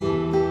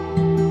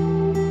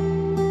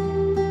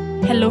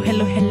Hello.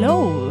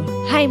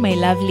 Hi, my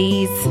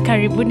lovelies.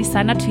 Karibuni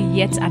sana to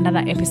yet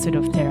another episode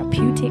of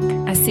Therapeutic,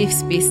 a safe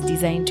space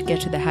designed to get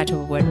to the heart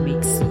of what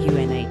makes you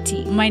and I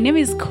tick. My name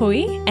is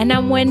Koi. And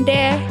I'm Wende.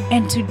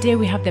 And today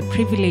we have the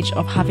privilege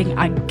of having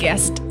a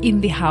guest in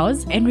the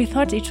house. And we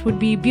thought it would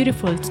be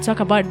beautiful to talk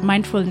about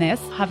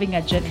mindfulness, having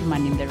a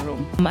gentleman in the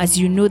room. As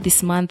you know,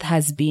 this month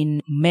has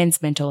been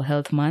Men's Mental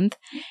Health Month.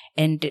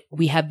 And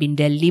we have been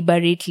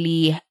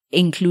deliberately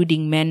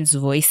including men's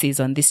voices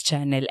on this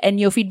channel, and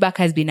your feedback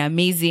has been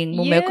amazing.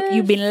 Yes.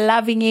 You've been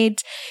loving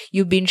it,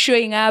 you've been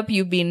showing up,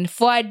 you've been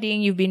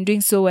forwarding, you've been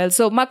doing so well.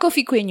 So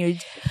makofi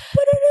kwenyu,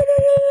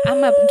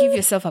 I'ma give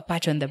yourself a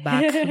pat on the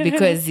back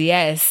because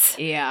yes.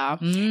 Yeah.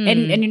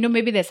 And you know,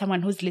 maybe there's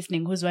someone who's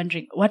listening who's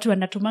wondering, watu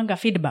wanatumanga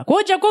feedback?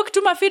 Wajako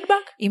kutuma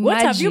feedback? Imagine.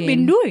 What have you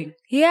been doing?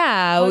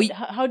 Yeah.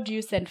 How do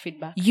you send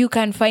feedback? You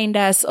can find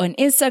us on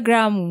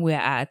Instagram, we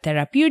are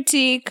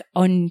Therapeutic,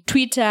 on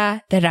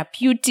Twitter,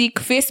 Therapeutic,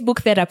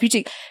 Facebook,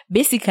 Therapeutic.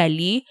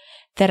 Basically,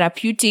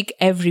 Therapeutic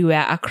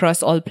everywhere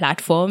across all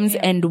platforms.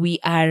 Yeah. And we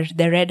are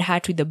the red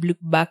hat with the blue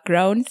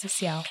background.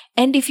 Social.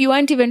 And if you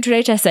want even to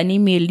write us an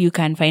email, you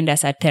can find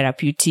us at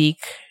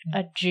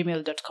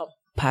therapeutic@gmail.com.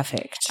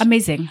 Perfect.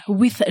 Amazing.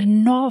 With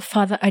no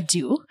further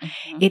ado,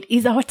 it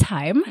is our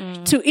time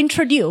to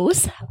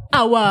introduce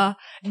our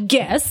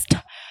guest.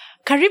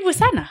 Karibu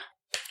sana.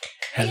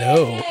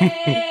 Hello.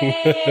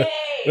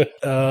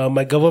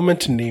 My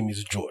government name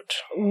is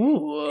George.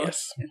 Ooh.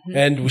 Yes.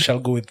 And we shall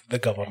go with the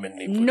government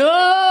name. No!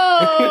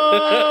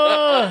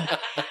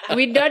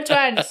 We don't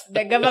want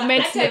the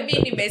government name.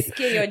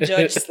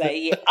 George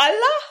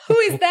Allah, who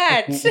is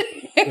that?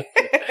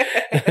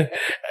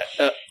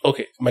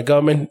 Okay, my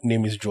government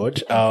name is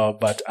George,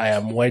 but I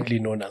am widely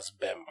known as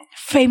Bem.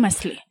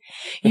 Famously.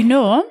 You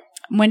know,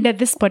 when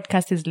this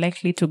podcast is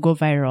likely to go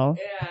viral.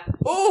 Yeah.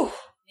 Oh,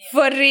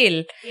 for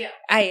real. Yeah.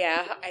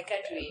 I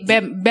can't wait.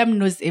 Bem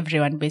knows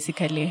everyone,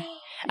 basically.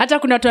 Hata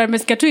kuna watu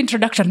wamesikia tu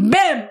introduction.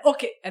 Bem!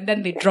 Okay. And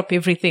then they drop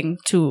everything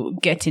to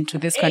get into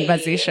this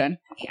conversation.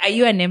 Are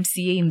you an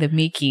MCA in the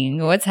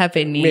making? What's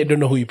happening? I don't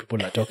know who you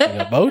people are talking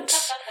about.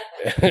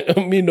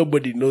 Me,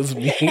 nobody knows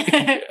me.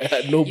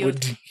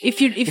 Nobody.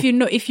 If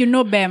you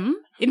know Bem,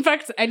 in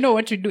fact, I know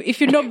what to do. If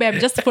you know Bem,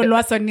 just follow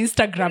us on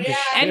Instagram. Yeah.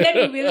 And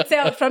then we will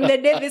tell from the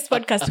day this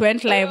podcast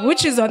went live,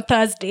 which is on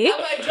Thursday. I'm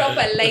going to drop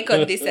a like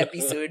on this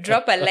episode.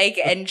 Drop a like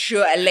and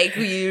show a like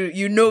who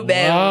you know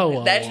Bem.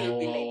 Wow. That will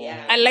be like,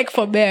 yeah. I like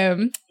for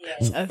Bem.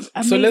 Yes.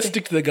 So let's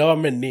stick to the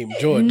government name,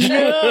 George.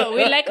 No,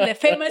 we like the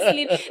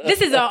famously.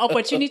 This is our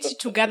opportunity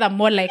to gather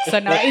more likes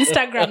on our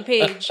Instagram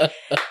page.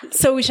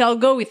 So we shall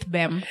go with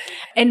Bem.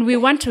 And we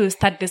want to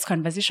start this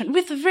conversation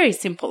with very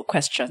simple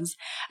questions.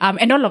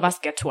 And all of us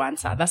get to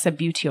answer. That's the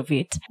beauty of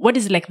it. What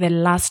is like the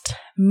last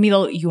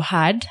meal you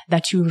had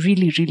that you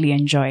really, really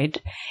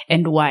enjoyed,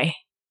 and why?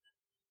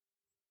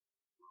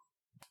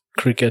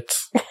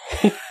 Crickets.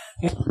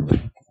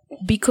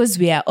 Because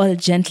we are all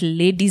gentle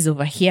ladies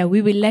over here,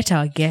 we will let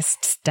our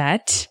guest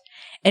start.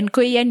 And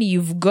Koi, yani,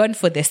 you've gone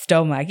for the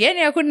stomach.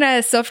 Yani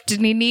hakuna soft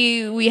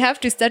nini, we have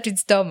to start with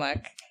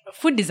stomach.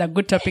 Food is a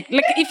good topic.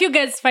 Like, if you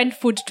guys find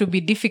food to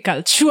be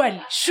difficult,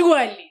 surely.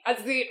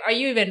 As in, are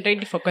you even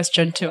ready for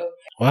question 2?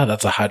 Wow,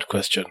 that's a hard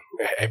question.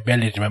 I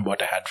barely remember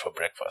what I had for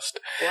breakfast.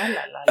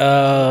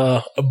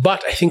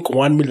 But I think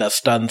one meal that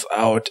stands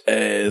out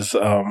is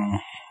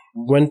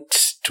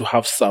went to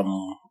have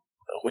some,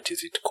 what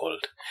is it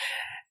called?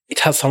 It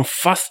has some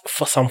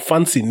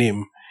fancy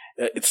name.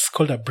 It's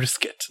called a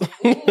brisket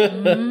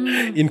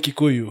in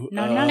Kikuyu.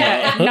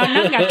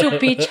 Nanga too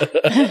pitch.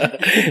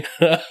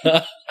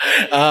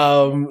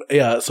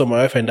 Yeah, so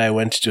my wife and I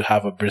went to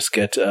have a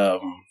brisket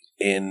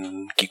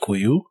in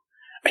Kikuyu.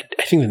 I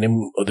think the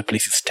name of the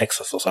place is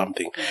Texas or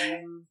something.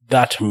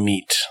 That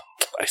meat,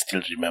 I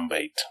still remember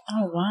it.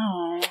 Oh,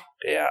 wow.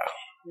 Yeah.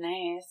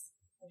 Nice.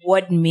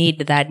 What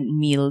made that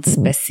meal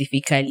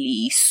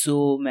specifically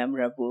so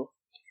memorable?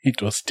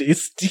 It was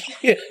tasty.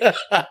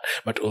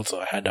 But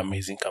also I had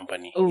amazing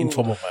company in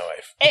form of my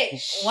wife. Hey,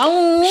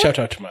 wow. Shout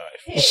out to my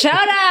wife.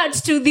 Shout out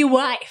to the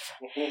wife.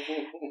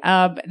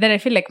 Then I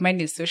feel like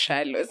mine is so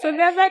shallow. So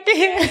the other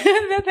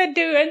day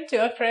we went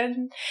to a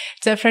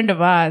friend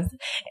of ours,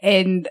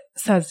 and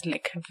so I was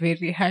like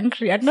very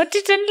hungry. I'd not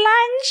eaten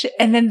lunch,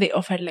 and then they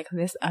offered like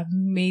this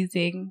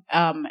amazing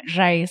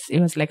rice. It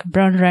was like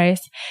brown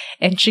rice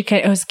and chicken.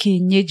 It was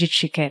kienyeji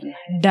chicken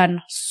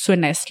done so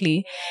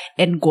nicely,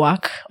 and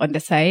guac on the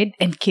side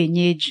and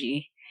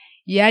kienyeji.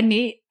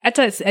 Yani, I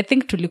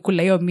think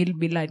tulikula yo meal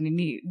bila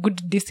nini,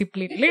 good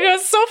discipline. Like, it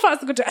was so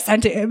fast, good.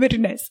 Asante, very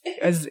nice.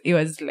 It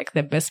was like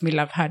the best meal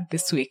I've had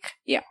this week.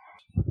 Yeah.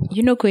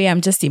 You know, Koi, I'm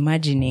just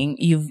imagining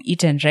you've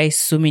eaten rice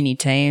so many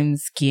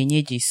times,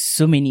 kienyeji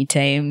so many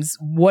times.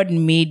 What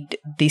made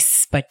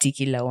this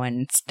particular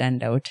one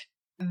stand out?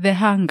 The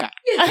hunger.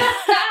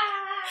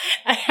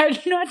 I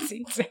had not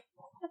eaten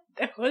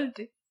the whole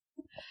day.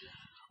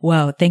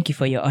 Wow, thank you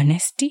for your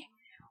honesty.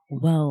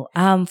 Well,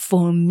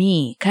 for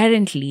me,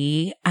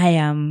 currently, I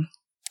am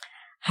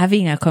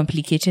having a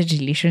complicated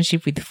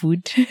relationship with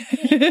food.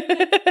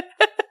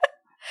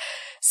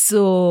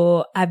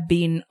 So I've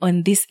been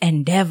on this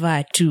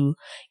endeavor to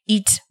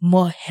eat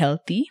more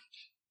healthy.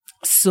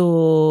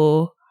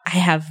 So I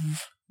have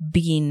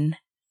been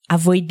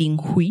avoiding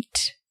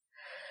wheat.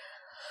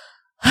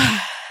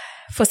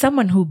 For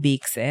someone who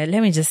bakes,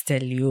 let me just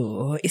tell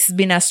you, it's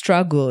been a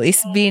struggle.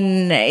 It's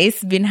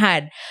been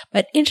hard.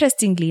 But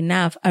interestingly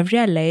enough, I've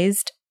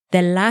realized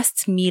the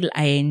last meal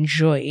I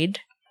enjoyed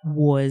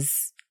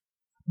was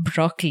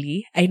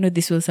broccoli. I know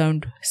this will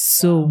sound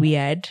so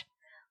weird,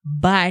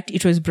 but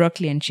it was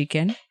broccoli and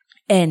chicken.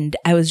 And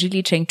I was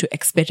really trying to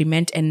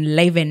experiment and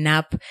liven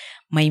up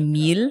my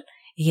meal.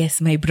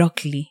 Yes, my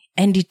broccoli.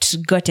 And it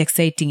got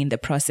exciting in the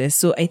process.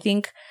 So I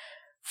think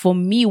for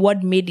me,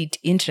 what made it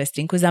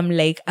interesting, because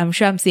I'm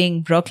sure I'm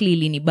saying broccoli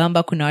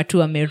linibamba, kuna watu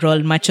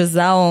wameroll macho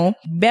zao.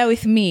 Bear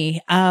with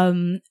me.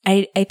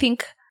 I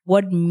think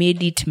what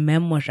made it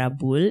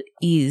memorable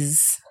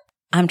is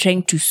I'm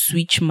trying to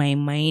switch my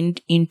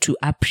mind into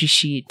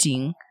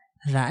appreciating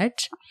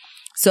that.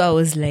 So I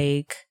was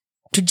like,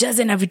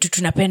 tujaze na vitu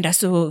tunapenda.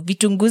 So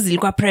vitunguu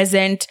zilikuwa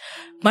present,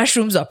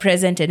 mushrooms were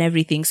present and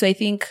everything. So I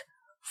think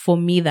for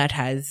me, that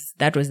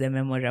was the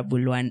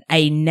memorable one.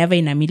 I never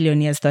in a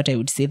million years thought I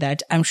would say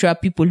that. I'm sure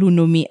people who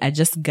know me are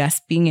just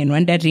gasping and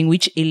wondering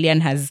which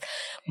alien has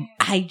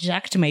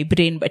hijacked my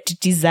brain, but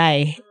it is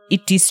I.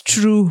 It is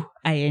true.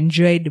 I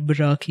enjoyed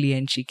broccoli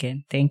and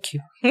chicken. Thank you.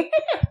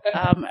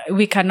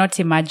 We cannot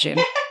imagine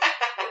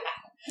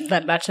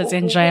that was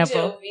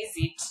enjoyable.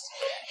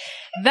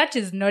 That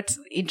is not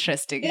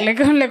interesting.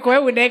 Like why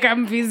would I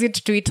come visit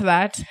to eat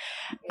that?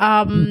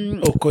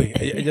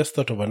 Okay, I just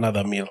thought of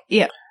another meal.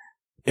 Yeah.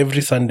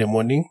 Every Sunday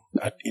morning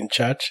in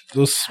church,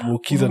 those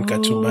smokies and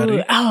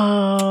kachumbari.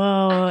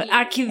 Oh,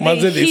 Aki,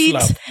 they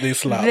slap.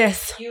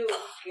 This.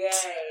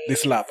 They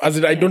slap. As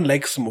in, I don't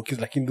like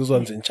smokies, like in those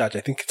ones in church. I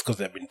think it's because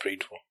they've been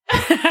prayed for.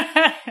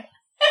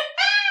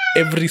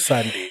 Every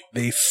Sunday,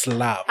 they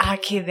slap.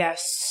 Aki, they're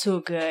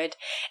so good.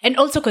 And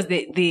also because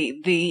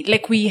they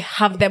like we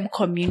have them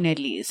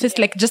communally. So it's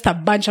like just a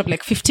bunch of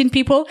like 15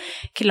 people.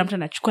 Kila mtu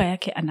anachukua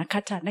yake,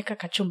 anakata, aneka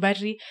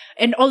kachumbari.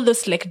 And all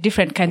those like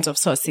different kinds of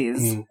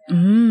sauces.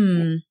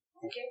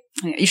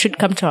 You should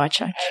come to our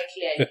church.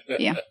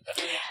 Yeah.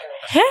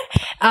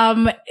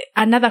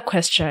 Another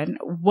question.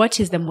 What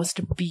is the most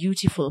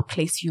beautiful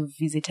place you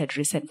visited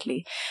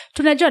recently?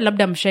 Tunajua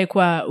labda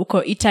mshaikuwa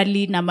uko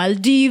Italy na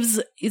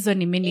Maldives. Hizo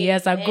ni many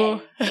years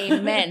ago.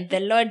 Amen. The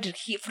Lord,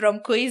 from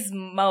Koi's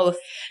mouth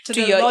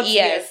to your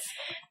ears.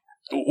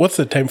 What's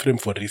the time frame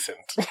for recent?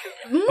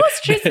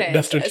 Most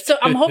recent. So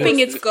I'm hoping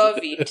it's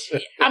COVID.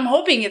 I'm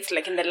hoping it's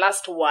like in the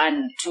last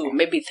 1 to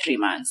maybe 3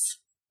 months.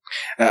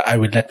 I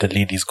will let the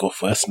ladies go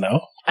first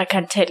now. I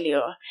can tell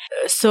you.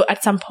 So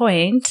at some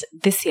point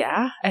this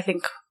year, I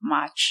think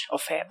March or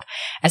Feb,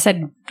 I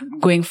started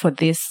going for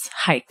these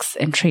hikes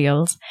and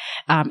trails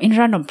in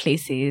random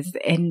places.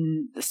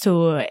 And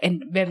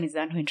Bem is the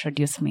one who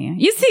introduced me.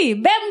 You see,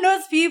 Bem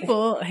knows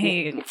people.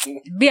 Hey,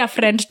 be a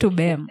friend to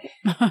Bem.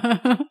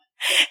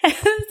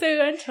 So we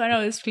went to one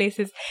of those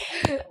places.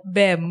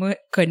 Bem,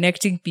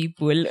 connecting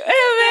people.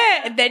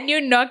 The new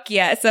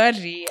Nokia.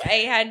 Sorry,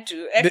 I had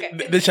to. Okay.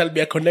 There shall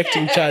be a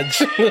connecting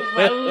charge.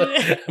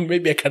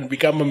 Maybe I can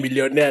become a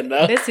millionaire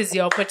now. This is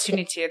your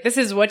opportunity. This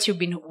is what you've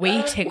been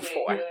waiting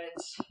for.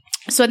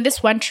 So on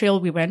this one trail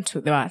we went to,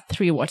 there were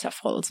 3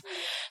 waterfalls.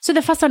 So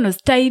the first one was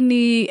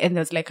tiny and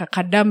there was like a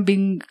kadam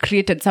being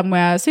created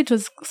somewhere. So it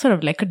was sort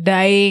of like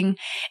dying.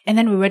 And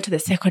then we went to the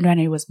second one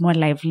and it was more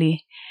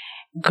lively.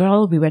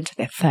 Girl, we went to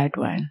the third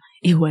one.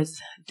 It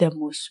was the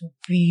most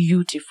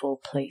beautiful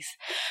place.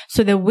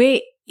 So the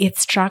way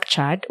it's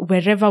structured,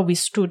 wherever we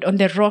stood, on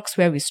the rocks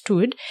where we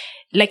stood,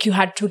 like you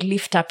had to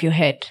lift up your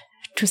head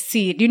to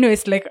see it. You know,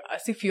 it's like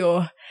as if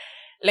you're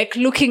like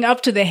looking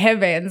up to the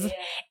heavens. Yeah.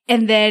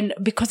 And then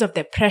because of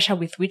the pressure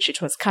with which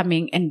it was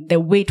coming and the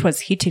way it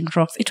was hitting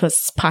rocks, it was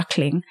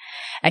sparkling.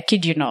 I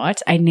kid you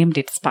not, I named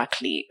it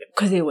Sparkly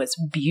because it was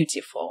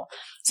beautiful.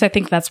 So I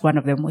think that's one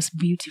of the most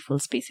beautiful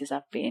spaces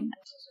I've been.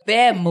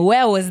 Bam,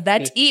 where was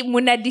that?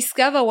 Muna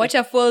discover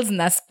waterfalls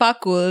na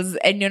sparkles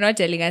and you're not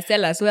telling us.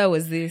 Tell us, where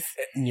was this?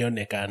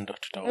 Nione kando.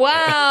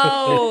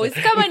 Wow!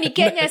 Kama ni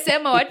Kenya,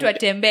 sema watu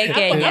watembee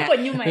Kenya. Hapo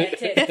nyuma ya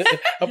tent.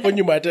 Hapo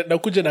nyuma ya tent. Na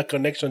kuja na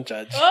connection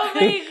charge. Oh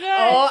my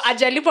God. Oh,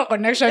 ajalipo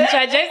connection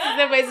charge.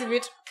 It's a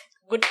bit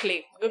good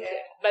play. Good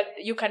play. But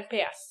you can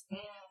pay us.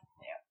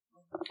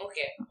 Yeah.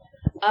 Okay.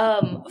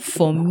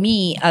 For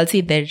me, I'll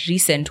say the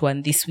recent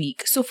one this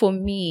week. So for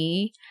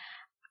me,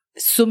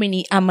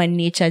 I'm a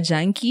nature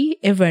junkie.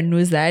 Everyone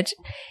knows that.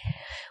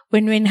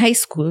 When we're in high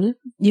school,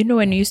 you know,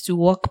 when we used to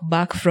walk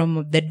back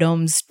from the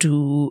dorms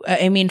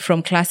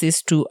from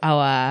classes to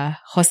our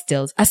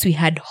hostels, as we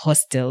had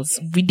hostels,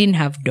 we didn't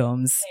have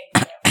dorms.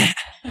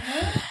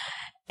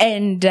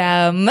 And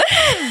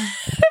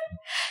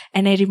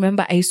and I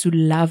remember I used to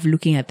love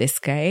looking at the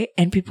sky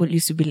and people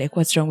used to be like,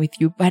 what's wrong with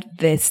you? But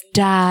the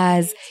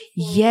stars,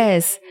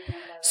 yes.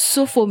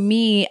 So for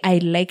me, I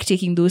like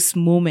taking those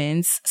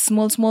moments,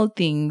 small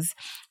things.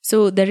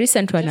 So the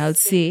recent one, I'll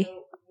say,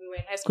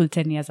 in high school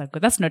 10 years ago.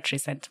 That's not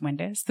recent,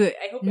 Mwende. So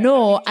I hope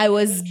No, I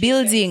was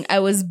building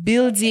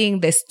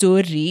the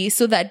story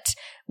so that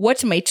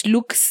what might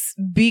look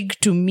big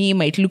to me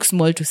might look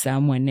small to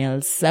someone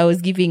else. I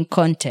was giving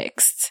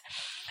context.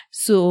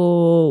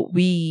 So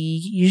we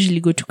usually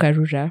go to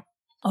Karura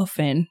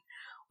often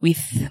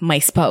with my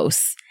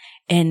spouse.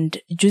 And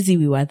Josie,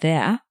 we were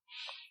there.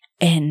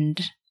 And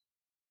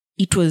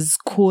it was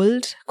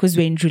cold because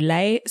we're in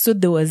July. So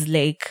there was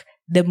like,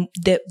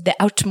 the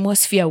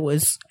atmosphere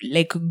was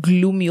like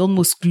gloomy,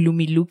 almost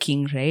gloomy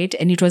looking, right?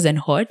 And it wasn't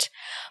hot.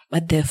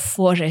 But the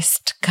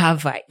forest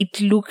cover,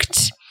 it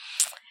looked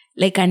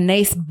like a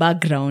nice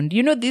background.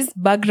 You know, these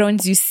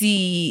backgrounds you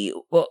see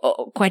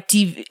kwa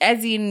TV,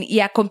 as in,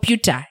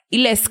 computer,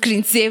 ile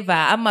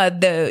screensaver, ama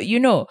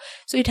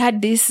So it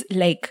had this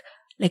like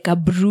a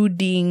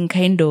brooding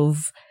kind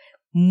of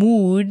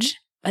mood,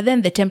 but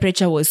then the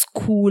temperature was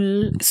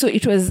cool. So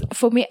it was,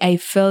 for me, I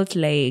felt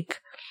like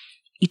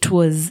it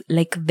was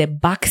like the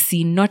back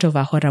scene, not of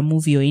a horror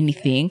movie or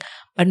anything,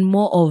 but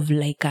more of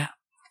like a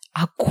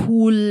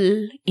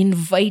cool,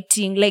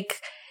 inviting, like,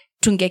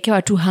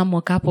 tungekewa tu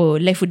hammock hapo,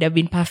 life would have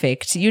been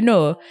perfect,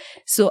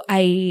 So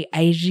I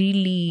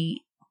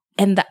really,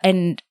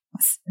 and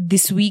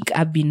this week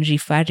I've been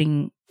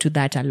referring to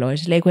that a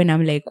lot. Like when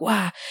I'm like,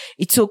 wow,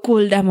 it's so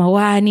cold,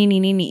 ama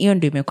nini, hiyo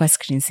ndio imekuwa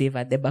screensaver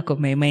at the back of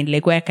my mind.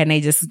 Like, where can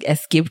I just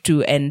escape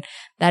to? And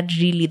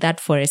that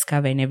forest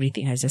cover and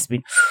everything has just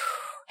been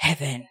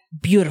heaven,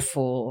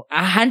 beautiful,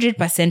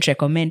 100%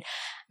 recommend.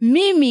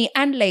 Mimi,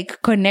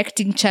 unlike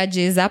connecting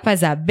charges up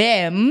as a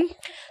BEM,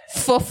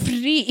 for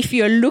free, if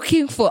you're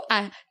looking for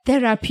a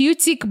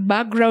therapeutic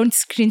background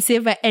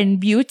screensaver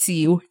and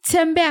beauty,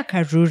 tembea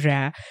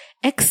Karura,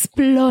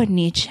 explore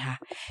nature.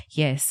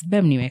 Yes,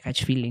 BEM niwe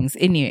catch feelings.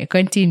 Anyway,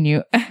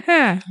 continue.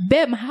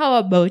 BEM, how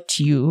about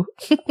you?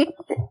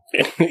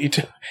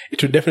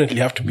 It would definitely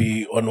have to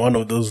be on one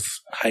of those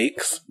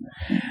hikes.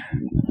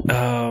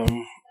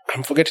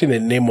 I'm forgetting the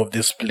name of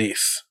this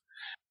place.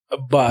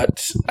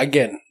 But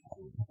again,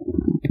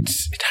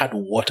 it had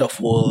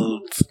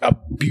waterfalls,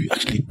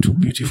 actually 2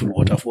 beautiful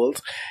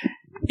waterfalls.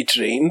 It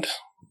rained.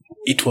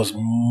 It was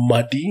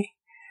muddy,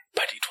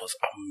 but it was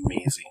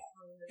amazing.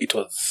 It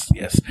was,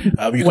 yes.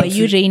 Were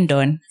you rained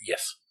on?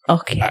 Yes.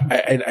 Okay.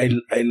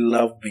 I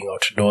love being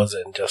outdoors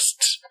and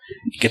just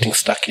getting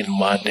stuck in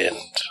mud and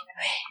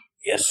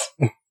yes.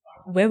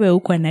 Wewe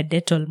uko na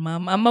Dettol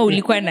mom ama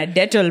ulikuwa na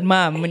Dettol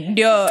mom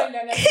ndio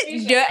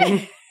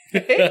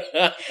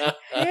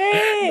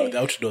No, the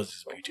outdoors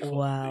is beautiful.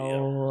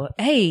 Wow.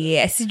 Yeah.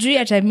 Hey, sijui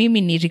hata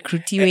mimi ni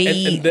recruitiwe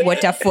hii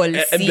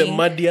waterfall scene. And the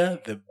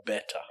muddier the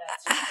better.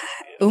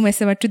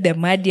 Umesema tu the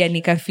muddier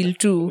nikafeel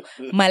tu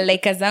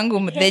malaika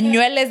zangu, the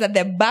nywele at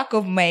the back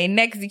of my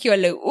neck zikiwa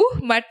like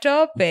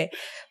matope.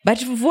 But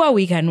mvua,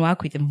 we can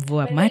work with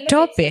mvua.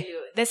 Matope.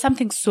 There's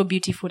something so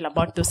beautiful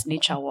about those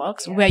nature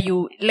walks where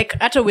you like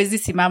hata uwezi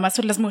simama,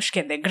 so lazima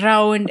ushike the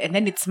ground, and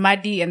then it's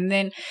muddy, and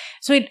then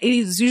so it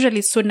is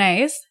usually so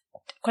nice.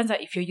 Kwanza,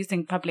 if you're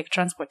using public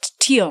transport,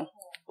 till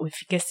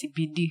ufike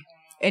CBD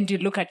and you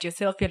look at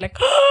yourself, you're like,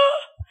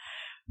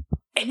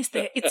 and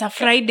it's a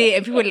Friday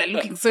and people are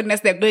looking so nice,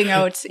 they're going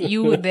out,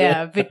 you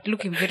there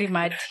looking very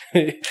mad.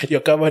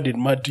 You're covered in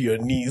mud to your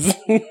knees.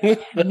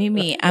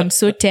 Mimi, I'm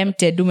so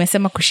tempted.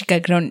 Umesema kushika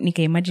ground,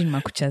 nika imagine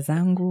makucha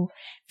zangu,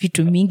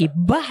 vitu mingi,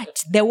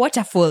 but the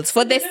waterfalls,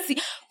 for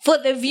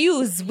the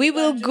views, we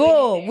will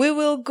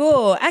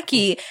go.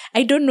 Aki,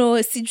 I don't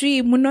know,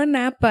 sijui munona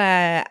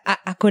hapa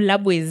a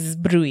collab is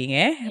brewing,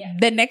 Yeah.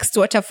 The next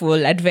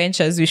waterfall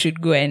adventures, we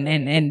should go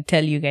and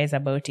tell you guys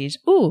about it.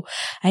 Ooh,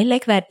 I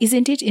like that.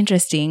 Isn't it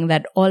interesting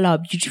that all our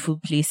beautiful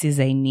places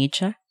are in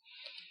nature?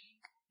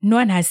 No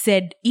one has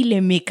said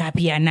ile makeup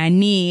ya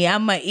nani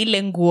ama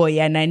ile nguo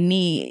ya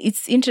nani.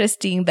 It's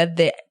interesting that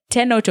the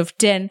 10 out of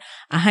 10,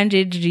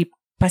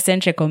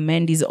 100%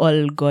 recommend is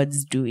all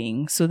God's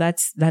doing. So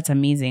that's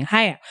amazing.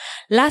 Haya,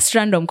 last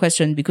random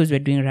question, because we're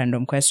doing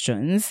random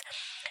questions.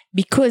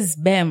 Because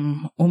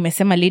BEM,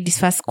 umesema ladies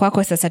first,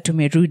 kwako sasa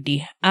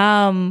tumerudi.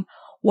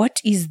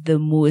 What is the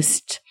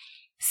most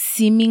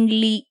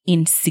seemingly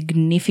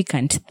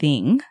insignificant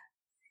thing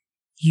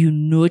you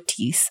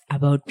notice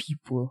about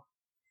people?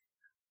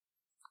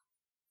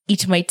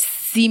 It might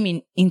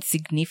seem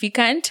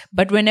insignificant,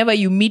 but whenever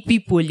you meet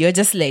people, you're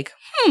just like,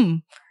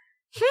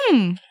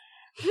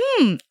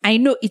 I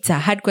know it's a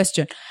hard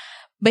question.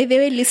 By the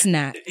way,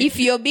 listener, if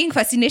you're being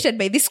fascinated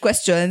by these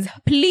questions,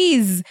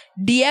 please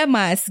DM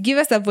us, give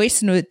us a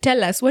voice note,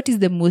 tell us what is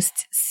the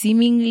most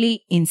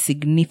seemingly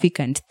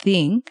insignificant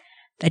thing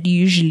that you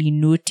usually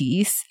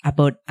notice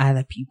about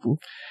other people.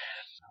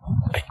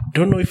 I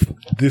don't know if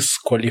this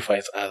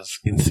qualifies as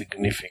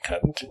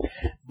insignificant,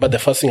 but the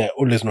first thing I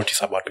always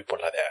notice about people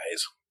are their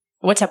eyes.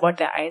 What about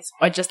their eyes?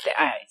 Or just the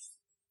eyes?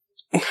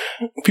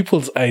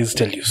 People's eyes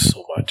tell you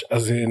so much.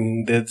 As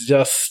in, there's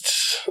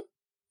just...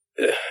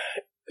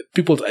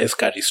 people's eyes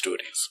carry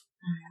stories.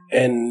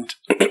 And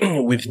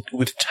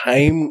with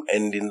time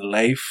and in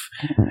life,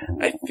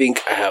 I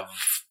think I have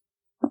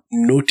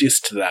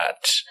noticed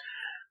that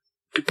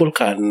people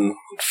can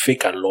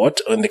fake a lot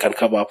and they can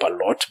cover up a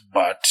lot,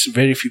 but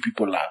very few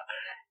people are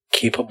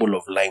capable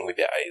of lying with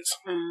their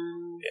eyes.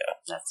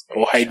 That's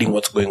or hiding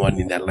what's going on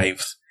in their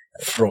lives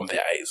from their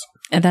eyes.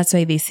 And that's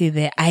why they say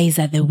the eyes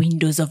are the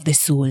windows of the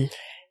soul.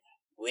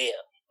 Well,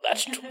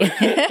 that's true.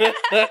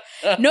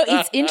 No,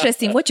 it's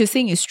interesting. What you're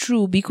saying is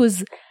true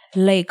because,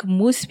 like,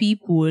 most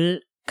people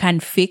can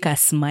fake a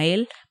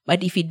smile,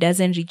 but if it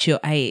doesn't reach your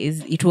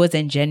eyes, it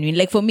wasn't genuine.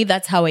 Like, for me,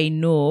 that's how I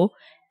know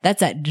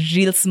that's a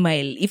real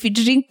smile. If it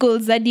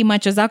wrinkles hadi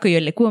macho zako,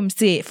 you're like,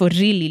 mse, for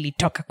real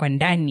ilitoka kwa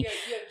ndani.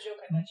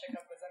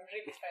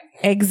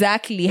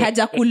 Exactly.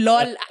 Haja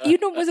kulol. You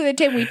know, most of the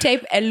time we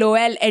type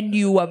LOL and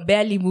you were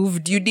barely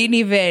moved. You didn't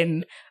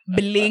even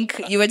blink.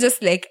 You were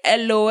just like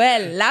LOL,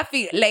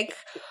 laughing. Like,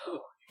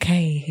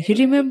 okay. You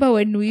remember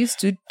when we used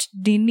to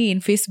dini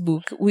in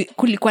Facebook?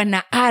 Kulikuwa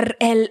na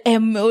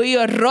RLM. We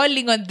were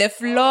rolling on the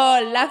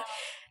floor. Laugh.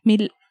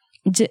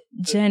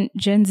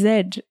 Gen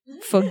Z,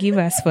 forgive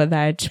us for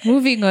that.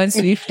 Moving on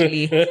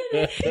swiftly.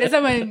 There's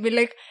someone will be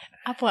like,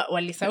 Apo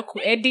walisahau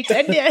ku-edit.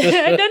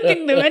 I don't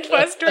think they went for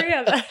a story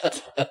of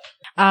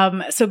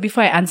that. So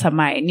before I answer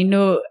mine, you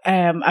know,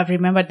 I've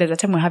remembered there's a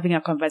time we're having a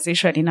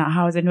conversation in our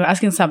house and we're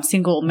asking some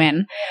single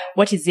men,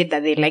 what is it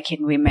that they like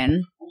in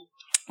women?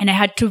 And I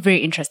had two very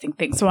interesting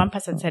things. So one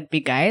person said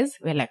big eyes.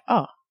 We're like,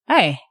 oh,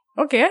 hi,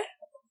 okay,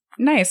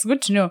 nice,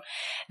 good to know.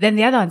 Then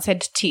the other one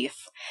said teeth.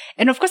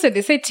 And of course, when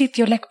they say teeth,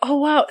 you're like, oh,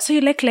 wow. So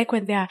you like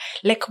when they're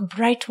like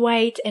bright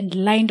white and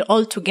lined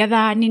all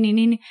together.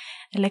 Nini.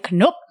 They're like,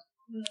 nope.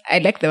 I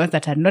like the ones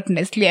that are not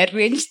nicely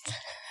arranged.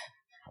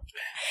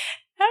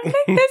 I'm like,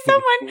 there's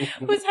someone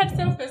who's had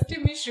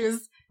self-esteem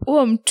issues.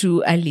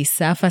 Mtu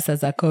alisafa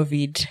sasa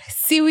COVID.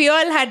 See, we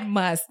all had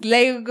masks.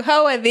 Like,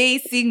 how are they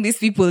seeing these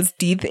people's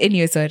teeth?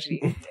 Anyway,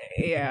 sorry.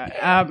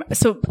 Yeah.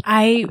 So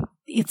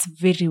it's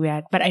very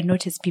weird, but I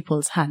notice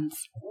people's hands.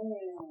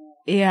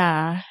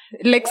 Yeah.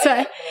 Like,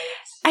 so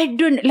I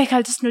don't, like,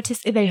 I'll just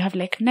notice either you have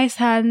like nice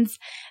hands,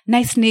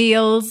 nice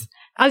nails.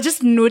 I'll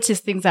just notice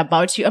things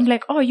about you. I'm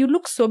like, oh, you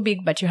look so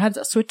big, but your hands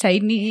are so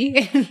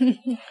tiny.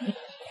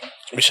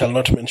 We shall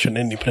not mention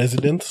any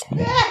presidents.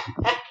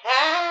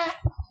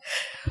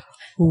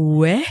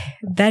 Where?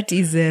 That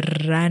is a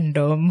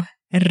random.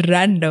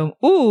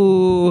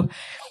 Ooh.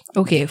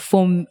 Okay,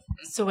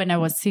 so when I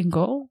was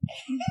single.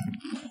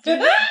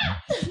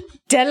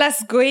 Tell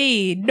us,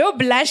 Goi. No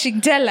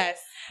blushing, tell us.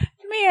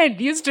 Me, I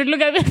used to look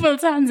at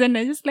people's hands and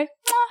I just like,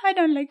 oh, I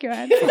don't like your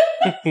hands.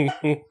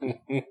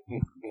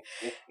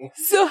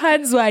 So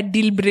hands were a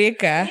deal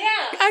breaker.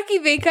 Yeah. Aki,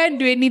 they can't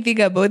do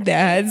anything about their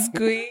hands,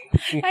 Goi.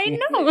 I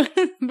know.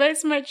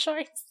 That's my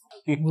choice.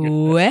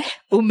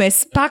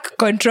 Spark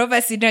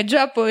controversy. Najua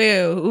hapo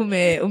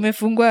wewe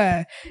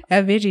umefungua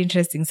a very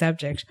interesting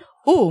subject.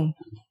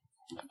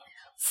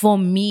 For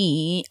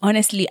me,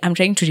 honestly, I'm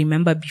trying to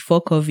remember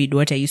before COVID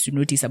what I used to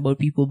notice about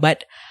people,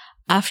 but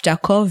after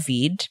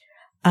COVID,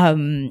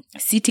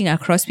 sitting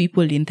across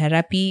people in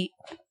therapy,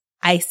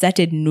 I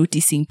started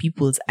noticing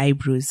people's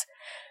eyebrows.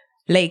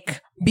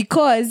 Like,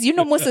 because, you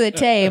know, most of the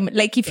time,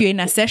 like if you're in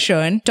a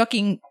session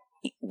talking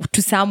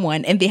to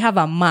someone and they have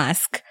a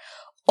mask,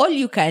 all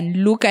you can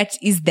look at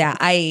is their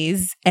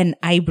eyes and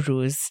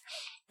eyebrows.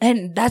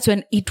 And that's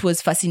when it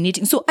was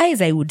fascinating. So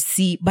eyes I would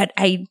see, but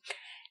I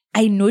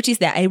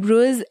noticed their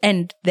eyebrows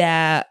and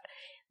the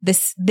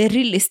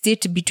real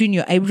estate between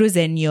your eyebrows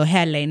and your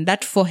hairline,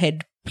 that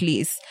forehead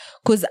place,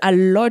 because a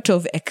lot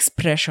of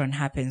expression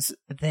happens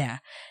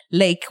there.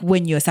 Like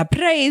when you're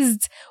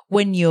surprised,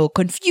 when you're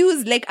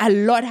confused, like a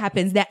lot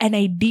happens there. And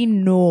I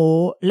didn't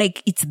know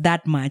like it's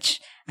that much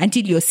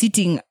until you're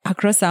sitting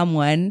across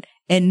someone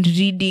and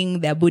reading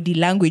their body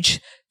language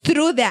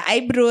through their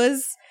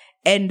eyebrows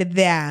and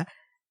their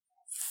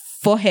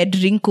forehead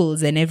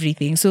wrinkles and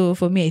everything. So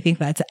for me, I think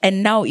that's,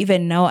 and now,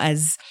 even now,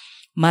 as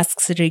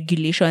masks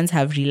regulations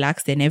have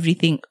relaxed and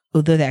everything,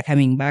 although they're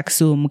coming back,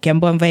 so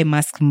mkiambiwa mvae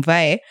mask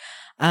mvae,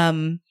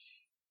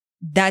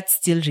 that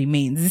still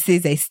remains. This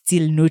is, I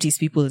still notice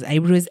people's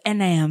eyebrows,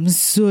 and I am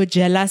so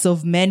jealous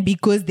of men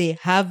because they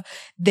have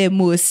the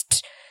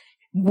most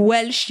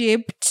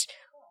well-shaped,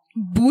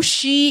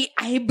 bushy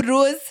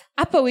eyebrows.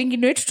 Hapa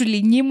wengine wetu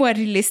tulinyimwa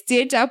real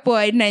estate,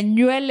 hapo ina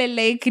nywele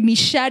like ni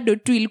shadow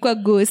tu, ilikuwa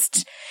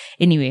ghost.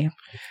 Anyway.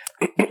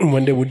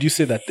 One day, would you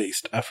say that the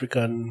East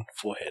African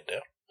forehead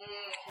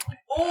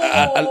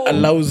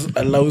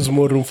allows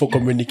more room for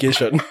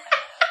communication?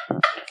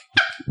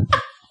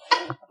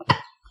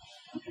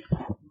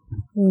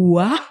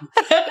 What?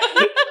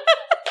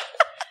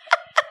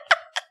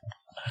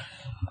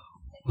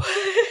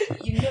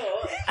 You know,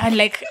 and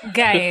like,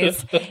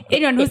 guys,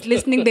 anyone who's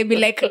listening, they'll be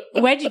like,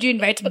 why did you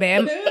invite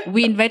Bem?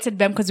 We invited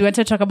Bem because we want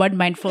to talk about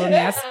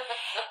mindfulness.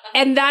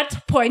 And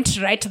that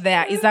point right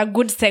there is a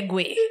good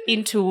segue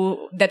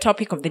into the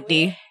topic of the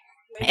day.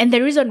 And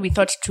the reason we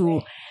thought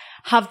to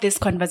have these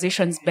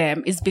conversations,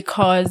 Bem, is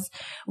because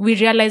we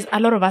realize a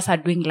lot of us are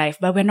doing life,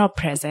 but we're not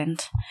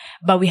present.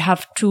 But we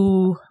have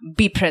to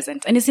be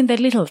present. And it's in the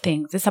little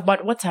things. It's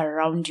about what's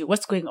around you,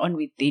 what's going on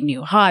within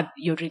you, how are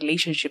your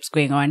relationships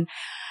going on.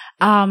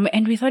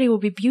 And we thought it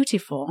would be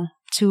beautiful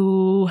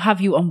to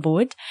have you on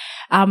board.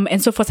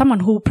 And so for someone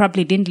who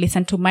probably didn't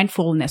listen to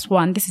Mindfulness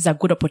 1, this is a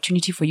good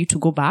opportunity for you to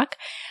go back.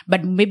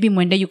 But maybe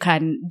Mwende, you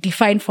can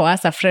define for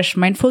us a fresh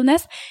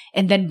mindfulness.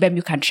 And then Bem,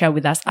 you can share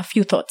with us a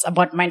few thoughts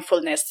about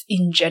mindfulness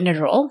in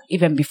general,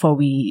 even before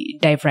we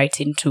dive right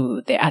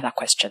into the other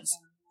questions.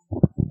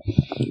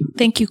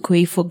 Thank you,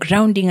 Koi, for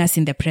grounding us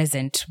in the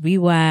present. We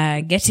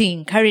were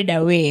getting carried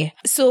away.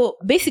 So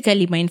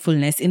basically,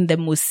 mindfulness in the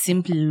most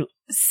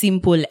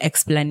simple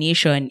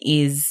explanation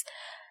is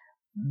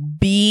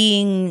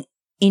being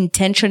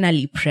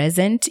intentionally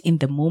present in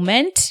the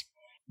moment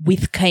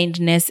with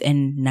kindness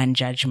and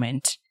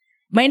non-judgment.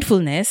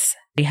 Mindfulness,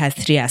 it has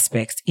three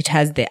aspects. It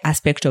has the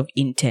aspect of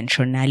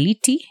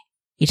intentionality,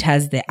 it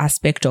has the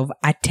aspect of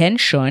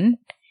attention,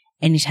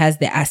 and it has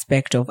the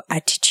aspect of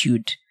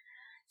attitude.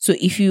 So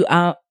if you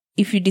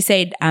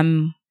decide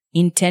I'm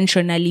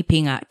intentionally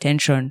paying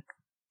attention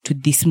to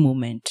this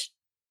moment,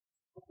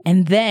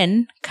 and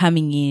then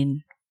coming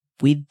in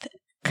with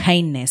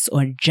kindness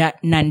or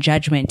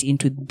non-judgment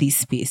into this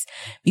space,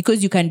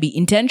 because you can be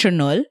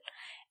intentional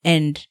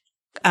and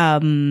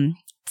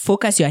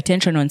focus your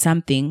attention on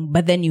something,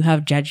 but then you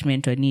have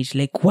judgment on it,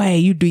 like, why are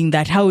you doing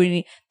that?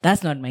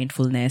 That's not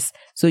mindfulness.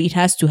 So it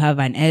has to have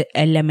an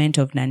element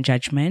of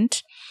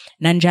non-judgment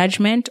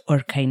or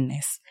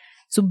kindness.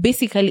 So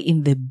basically,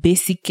 in the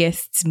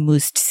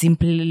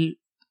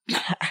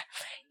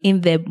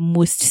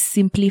most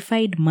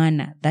simplified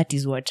manner, that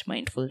is what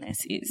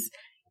mindfulness is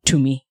to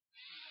me.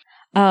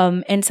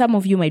 And some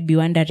of you might be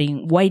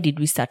wondering, why did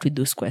we start with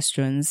those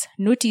questions?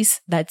 Notice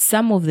that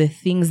some of the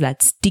things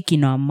that stick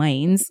in our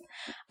minds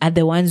are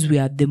the ones we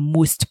are the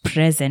most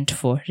present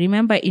for.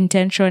 Remember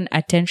intention,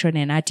 attention,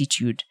 and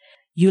attitude.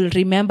 You'll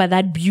remember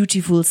that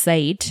beautiful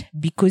sight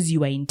because you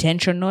were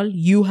intentional.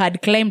 You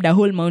had climbed a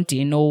whole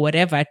mountain or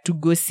whatever to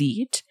go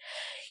see it.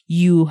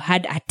 You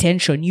had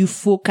attention. You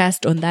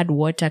focused on that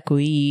water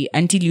koi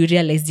until you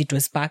realized it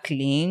was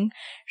sparkling,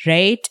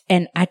 right?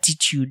 And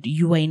attitude.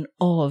 You were in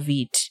awe of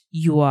it.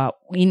 You are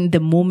in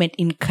the moment,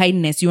 in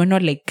kindness. You are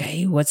not like,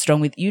 hey, what's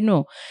wrong with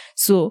you?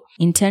 So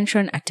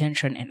intention,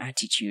 attention, and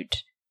attitude.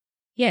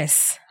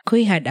 Yes,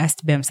 Koi had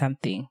asked Bem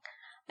something.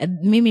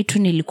 Mimi tu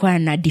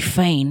nilikuwa na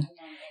define.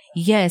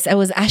 Yes, I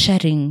was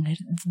ushering,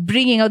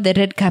 bringing out the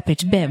red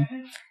carpet. Bem,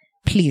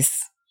 please.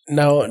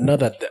 Now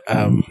that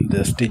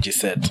the stage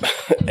is set,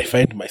 I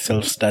find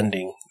myself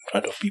standing in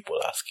front of people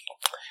asking,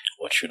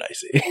 what should I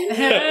say?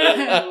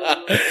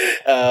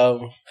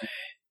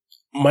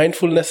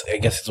 Mindfulness, I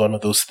guess, is one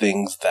of those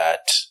things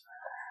that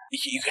I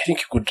think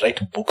you could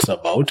write books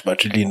about,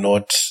 but really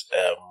not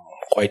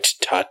quite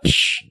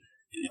touch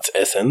its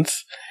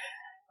essence.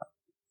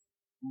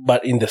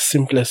 But in the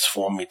simplest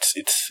form,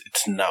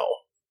 it's now.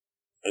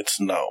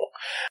 It's now.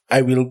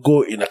 I will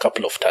go in a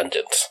couple of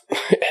tangents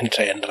and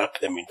try and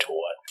wrap them into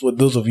one. For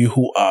those of you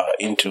who are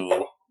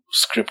into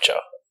scripture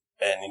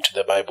and into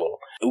the Bible,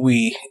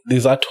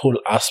 there's that whole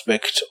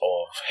aspect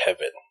of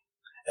heaven.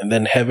 And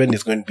then heaven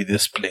is going to be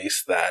this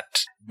place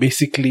that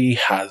basically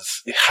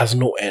has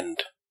no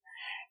end.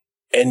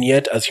 And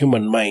yet, as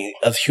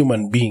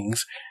human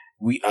beings,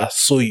 we are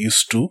so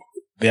used to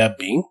there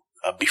being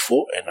a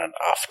before and an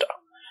after,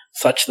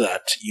 such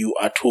that you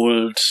are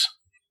told,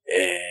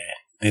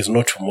 there's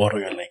no tomorrow.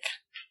 You're like,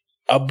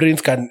 our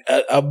brains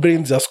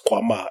just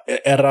kwama,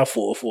 error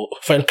for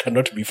file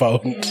cannot be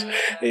found.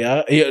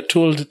 Yeah, you're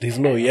told there's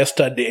no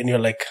yesterday, and you're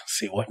like,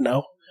 say what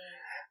now?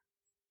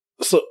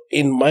 So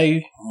in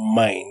my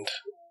mind,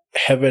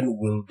 heaven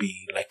will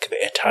be like the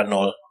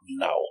eternal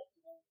now,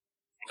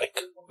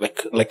 like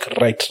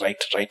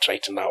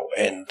right now,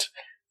 and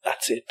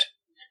that's it.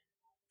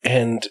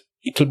 And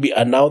it will be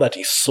a now that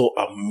is so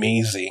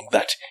amazing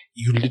that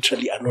you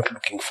literally are not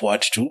looking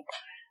forward to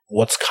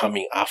what's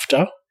coming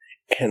after,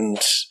 and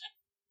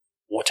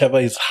what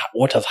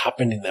has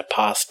happened in the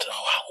past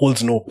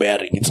holds no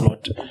bearing. It's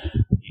not,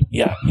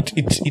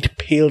 it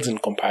pales in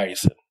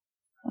comparison.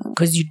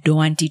 Because you don't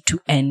want it to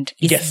end.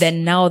 It's the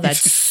now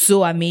that's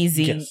so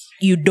amazing. Yes.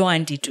 You don't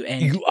want it to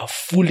end. You are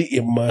fully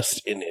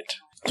immersed in it.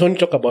 So when you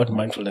talk about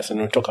mindfulness and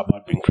when you talk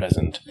about being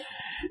present,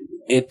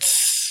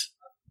 it's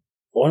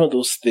one of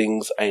those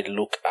things I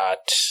look at,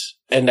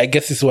 and I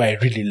guess this is why I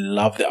really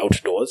love the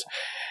outdoors.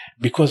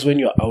 Because when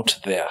you're out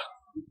there,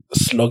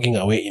 slogging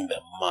away in the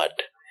mud,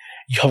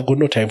 you have got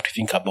no time to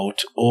think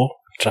about,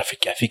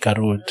 traffic, Thika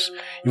Road.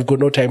 You've got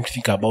no time to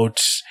think about,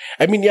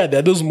 there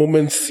are those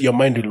moments your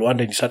mind will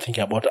wander and you start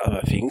thinking about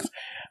other things,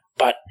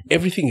 but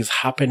everything is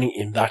happening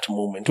in that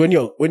moment. When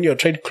you're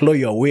trying to claw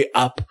your way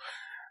up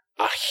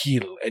a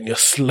hill and you're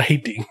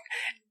sliding,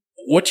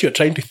 what you're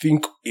trying to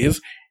think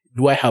is,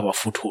 do I have a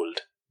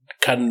foothold?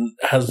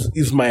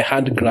 Is my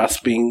hand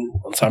grasping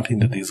on something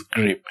that is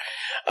grip?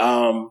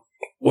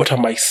 What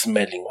am I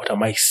smelling? What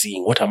am I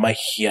seeing? What am I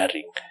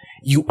hearing?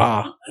 You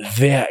are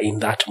there in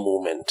that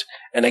moment.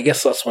 And I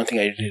guess that's one thing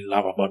I really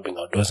love about being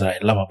outdoors, and I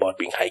love about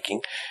being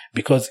hiking,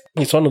 because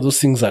it's one of those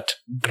things that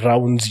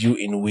grounds you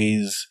in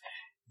ways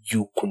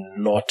you could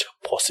not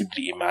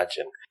possibly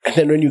imagine. And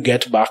then when you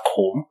get back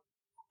home,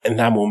 and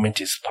that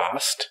moment is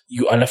past,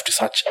 you are left with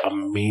such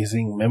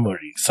amazing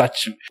memories.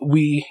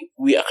 We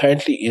are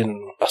currently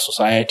in a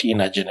society,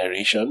 in a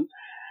generation,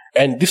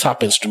 and this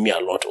happens to me a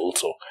lot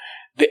also.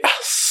 There are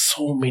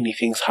so many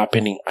things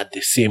happening at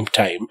the same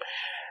time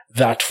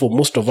that for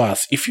most of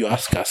us, if you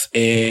ask us,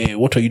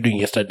 what were you doing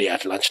yesterday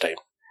at lunchtime?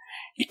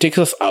 It takes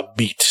us a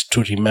bit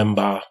to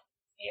remember.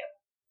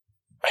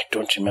 I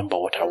don't remember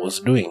what I was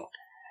doing,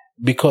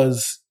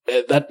 because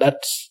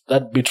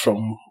that bit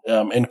from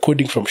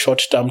encoding from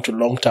short-term to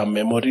long-term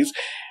memories,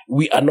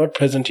 we are not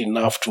present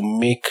enough to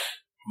make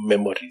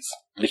memories.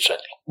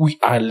 Literally, we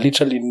are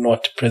literally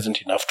not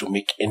present enough to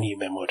make any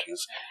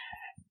memories.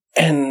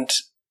 And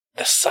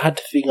the sad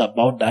thing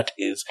about that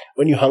is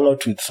when you hang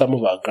out with some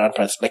of our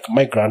grandparents, like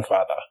my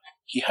grandfather,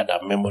 he had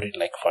a memory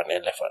like for an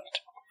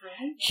elephant.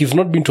 He's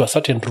not been to a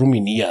certain room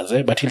in years,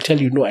 but he'll tell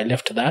you, no, I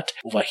left that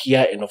over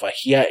here,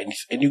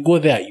 and you go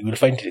there, you will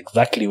find it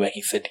exactly where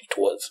he said it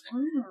was.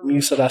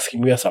 You start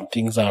asking where some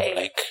things are,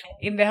 like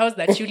in the house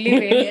that you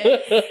live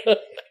in.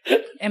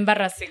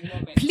 Embarrassing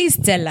moment. Please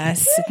tell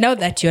us, now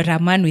that you're a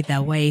man with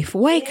a wife,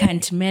 why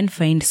can't men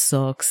find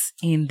socks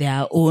in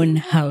their own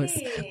house?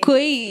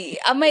 Koi,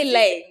 am I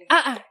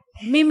lying?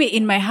 Mimi,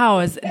 in my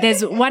house,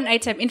 there's one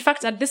item. In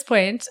fact, at this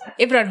point,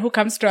 everyone who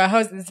comes to our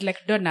house is like,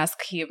 don't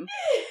ask him.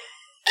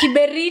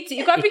 Kiberiti,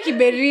 you copy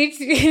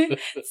Kiberiti.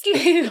 It's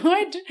like,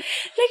 what?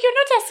 Like, you're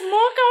not a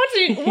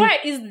smoker. Why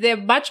is the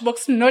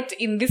matchbox not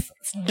in this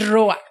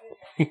drawer?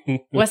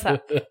 What's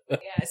up?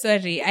 Yeah,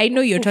 sorry. I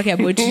know you're talking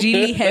about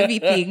really heavy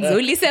things.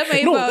 Only say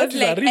my mouth,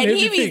 like, and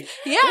he is,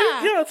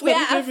 we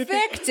are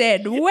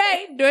affected.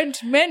 Why don't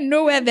men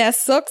know where their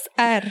socks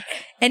are?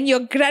 And your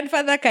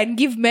grandfather can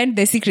give men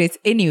the secrets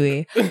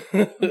anyway.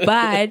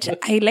 But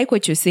I like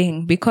what you're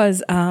saying,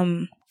 because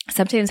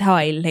sometimes how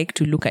I like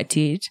to look at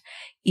it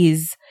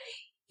is,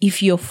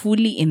 if you're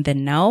fully in the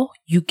now,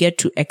 you get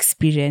to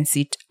experience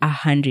it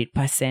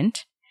 100%.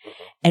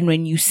 And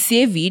when you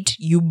save it,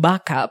 you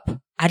back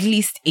up at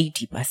least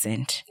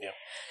 80%. Yeah.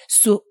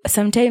 So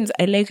sometimes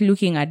I like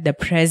looking at the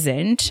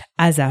present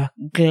as a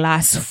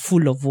glass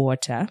full of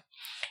water.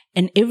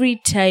 And every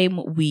time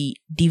we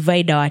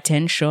divide our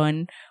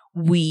attention,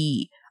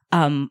 we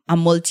are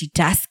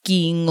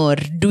multitasking or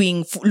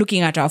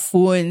looking at our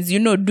phones,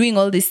 doing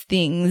all these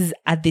things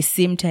at the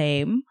same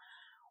time,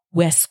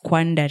 we're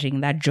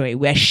squandering that joy.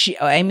 We're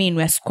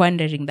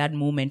squandering that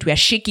moment. We're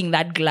shaking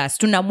that glass.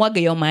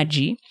 Tunamwaga yo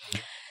maji.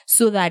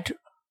 So that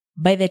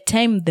by the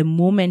time the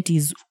moment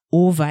is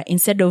over,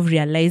 instead of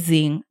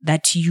realizing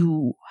that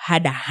you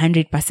had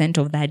 100%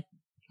 of that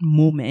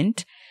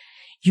moment,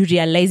 you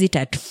realize it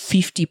at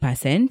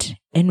 50%.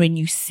 And when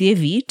you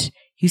save it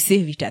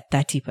at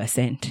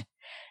 30%.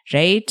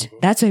 Right?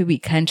 That's why we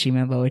can't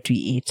remember what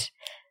we ate.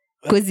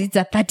 Because it's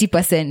at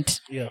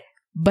 30%. Yeah.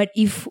 But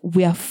if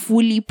we are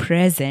fully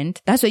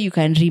present, that's why you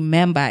can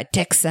remember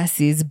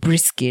Texas's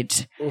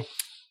brisket.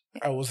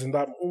 I was in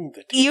that moment.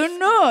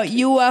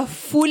 You are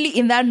fully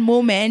in that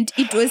moment.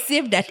 It was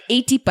saved at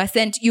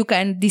 80%. You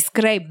can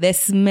describe the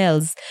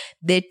smells,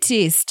 the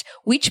taste,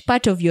 which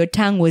part of your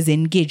tongue was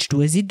engaged.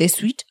 Was it the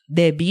sweet,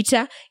 the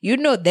bitter,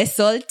 the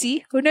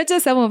salty?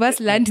 Some of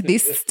us learned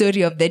this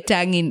story of the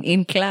tongue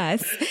in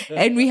class,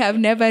 and we have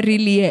never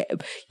really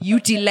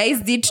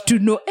utilized it to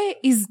know,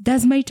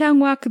 does my tongue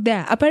work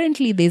there?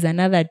 Apparently, there's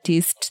another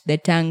taste the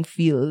tongue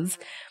feels.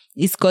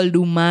 It's called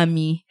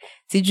umami.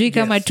 Sijui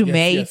kama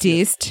tumei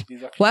taste.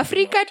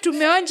 Waafrika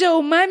tumeonja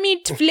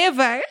umami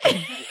flavor.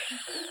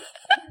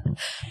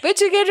 But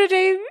you get what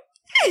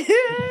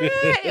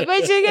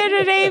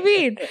I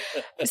mean?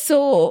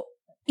 So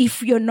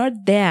if you're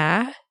not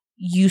there,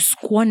 you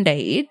squander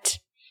it.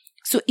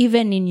 So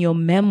even in your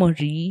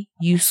memory,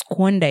 you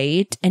squander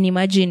it. And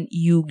imagine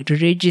you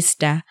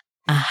register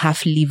a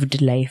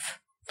half-lived life.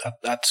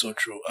 That's so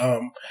true.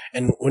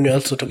 And when you're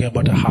also talking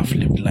about a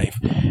half-lived life,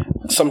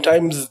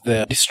 sometimes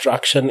the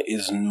distraction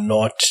is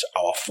not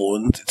our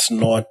phones. It's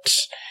not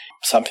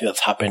something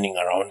that's happening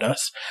around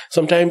us.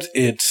 Sometimes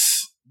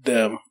it's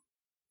the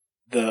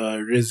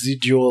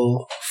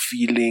residual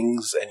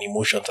feelings and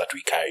emotions that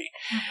we carry.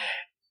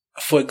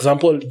 For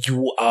example,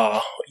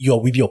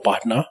 you're with your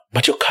partner,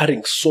 but you're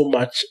carrying so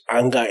much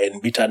anger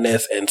and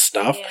bitterness and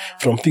stuff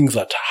from things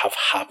that have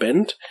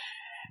happened.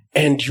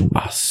 And you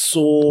are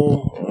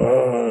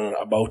so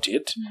about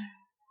it.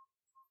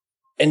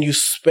 And you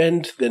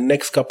spend the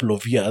next couple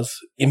of years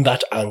in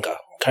that anger,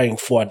 carrying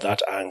forward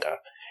that anger.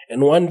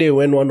 And one day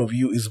when one of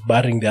you is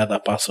burying the other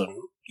person,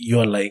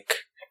 you're like,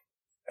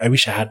 I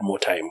wish I had more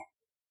time.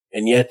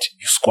 And yet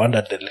you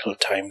squandered the little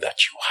time that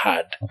you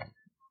had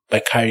by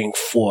carrying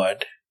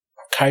forward,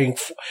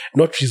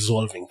 not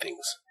resolving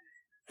things,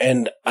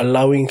 and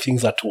allowing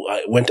things that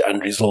went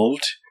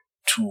unresolved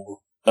to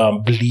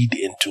bleed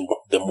into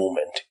the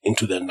moment,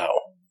 into the now.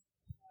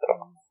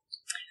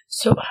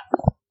 So,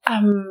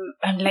 I'm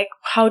like,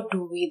 how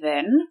do we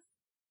then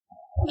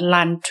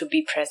learn to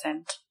be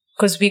present?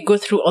 Because we go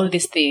through all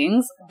these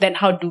things, then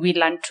how do we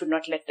learn to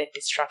not let the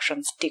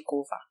distractions take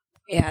over?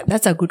 Yeah,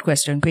 that's a good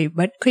question, Koi.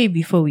 But Koi,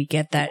 before we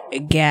get there,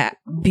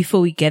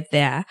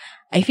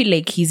 I feel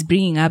like he's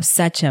bringing up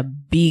such a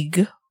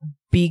big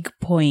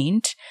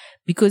point,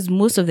 because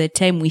most of the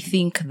time we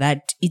think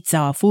that it's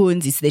our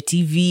phones, it's the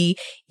TV,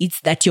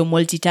 it's that you're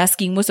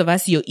multitasking. Most of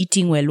us, you're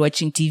eating while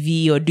watching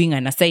TV or doing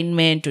an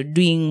assignment or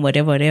doing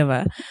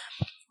whatever.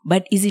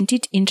 But isn't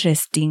it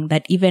interesting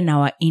that even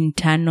our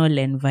internal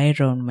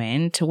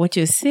environment, what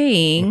you're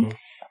saying,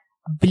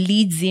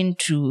 bleeds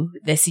into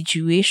the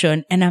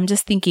situation? And I'm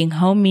just thinking,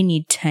 how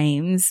many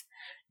times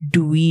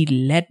do we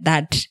let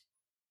that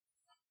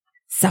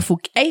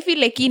suffocate? I feel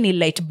like in a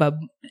light bulb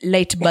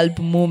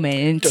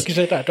moment,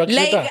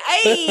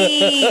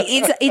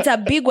 it's a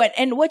big one.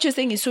 And what you're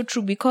saying is so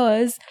true,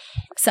 because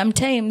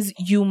sometimes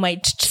you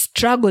might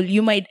struggle,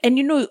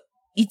 and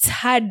it's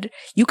hard.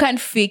 You can't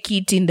fake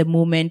it in the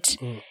moment.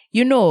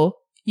 You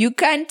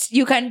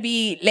can't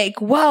be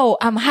like, wow,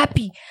 I'm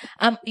happy.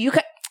 You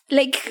can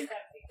like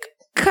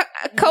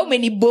cow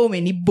many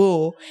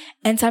bow.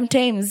 And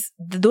sometimes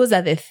those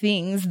are the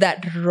things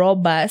that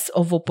rob us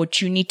of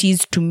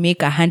opportunities to make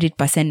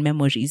 100%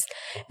 memories.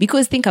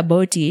 Because think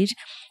about it.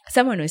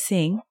 Someone was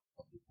saying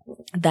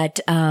that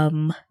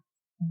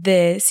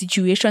the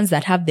situations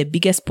that have the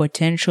biggest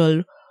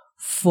potential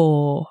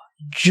for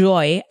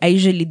joy are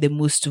usually the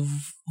most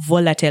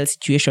volatile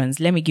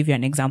situations. Let me give you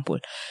an example.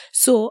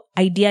 So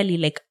ideally,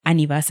 like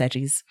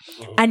anniversaries.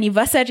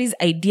 Anniversaries,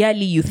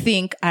 ideally, you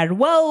think are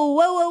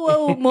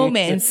whoa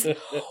moments.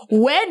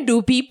 When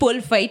do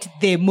people fight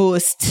the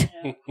most?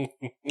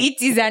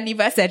 It is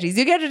anniversaries.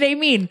 You get what I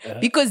mean?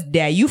 Because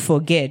there you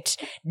forget.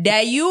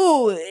 There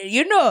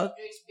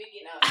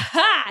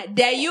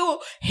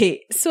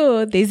Hey,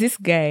 so there's this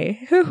guy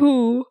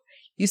who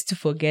used to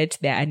forget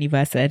their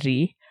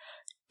anniversary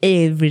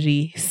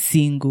every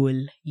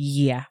single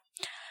year.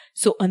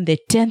 So on the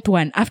 10th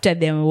one, after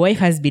their wife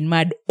has been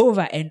mad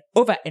over and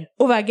over and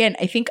over again,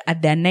 I think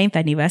at their 9th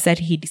anniversary,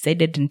 he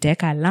decided to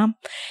take a alarm.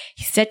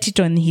 He set it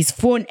on his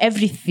phone,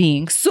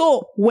 everything.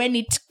 So when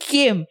it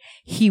came,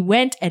 he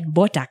went and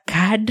bought a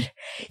card.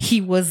 He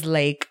was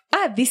like,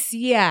 this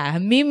year,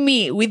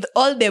 Mimi, with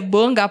all the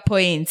bonga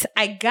points,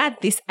 I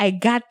got this.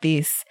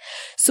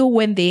 So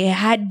when they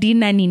had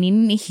dinner,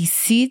 he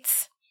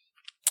sits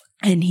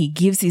and he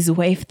gives his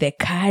wife the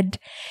card,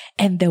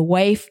 and the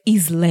wife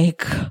is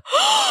like,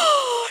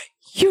 oh,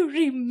 you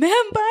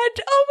remembered?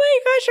 Oh my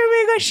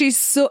gosh. She's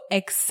so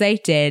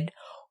excited,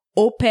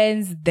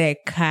 opens the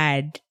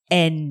card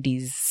and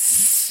is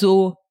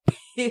so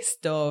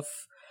pissed off.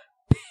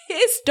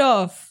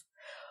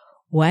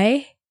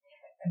 Why?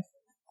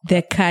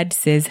 The card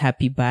says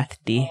happy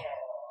birthday.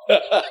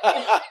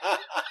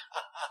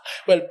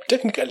 Well,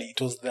 technically,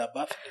 it was their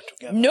birthday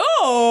together. No!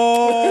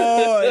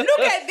 Look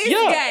at this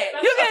guy.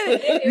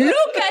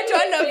 Look at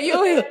all of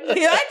you.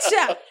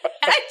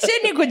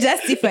 Actually, could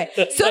justify.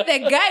 So the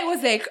guy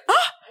was like,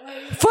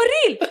 for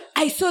real?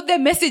 I saw the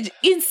message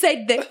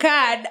inside the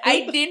card.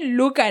 I didn't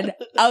look at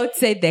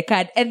outside the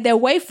card. And the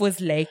wife was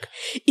like,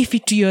 if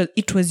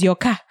it was your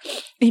car,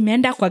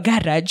 imeenda kwa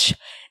garage,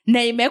 na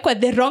imekwa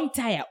the wrong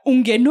tire,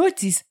 unge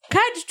notice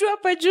card tu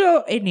hapa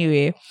juu.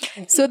 Anyway,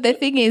 so the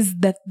thing is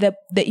that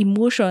the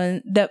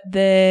emotion,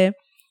 the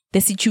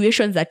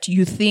situations that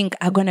you think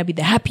are gonna be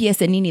the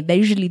happiest and they're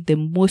usually the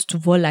most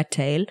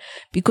volatile,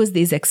 because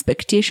there's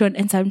expectation,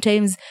 and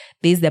sometimes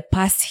there's the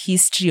past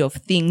history of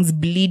things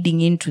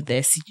bleeding into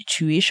the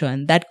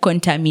situation that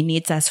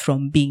contaminates us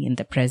from being in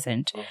the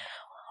present.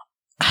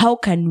 How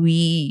can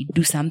we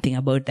do something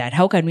about that?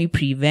 How can we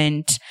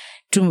prevent?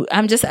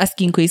 I'm just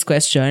asking Koi's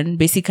question,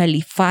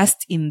 basically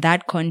first in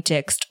that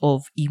context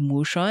of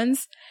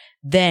emotions,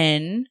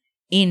 then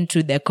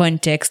into the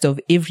context of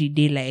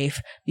everyday life,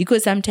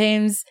 because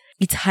sometimes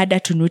it's harder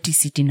to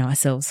notice it in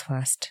ourselves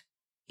first.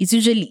 It's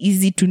usually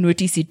easy to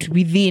notice it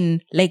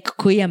within, like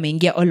Koi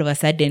ameingia, all of a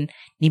sudden,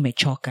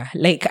 nimechoka.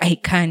 Like I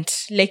can't,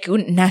 like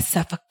na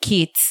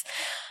suffocates.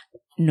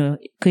 No,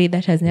 Koi,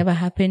 that has never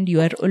happened.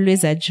 You are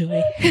always a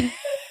joy.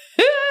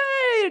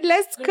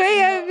 Let's go,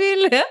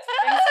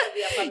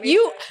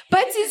 you,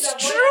 but it's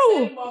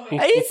true.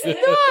 It's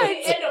not.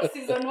 End of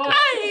season 1.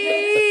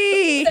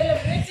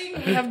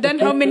 Celebrating. We have done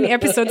how many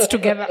episodes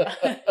together?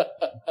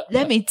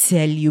 Let me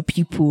tell you,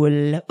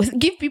 people,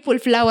 give people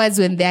flowers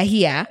when they're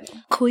here.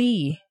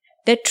 Koi,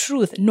 the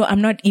truth. No, I'm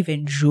not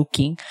even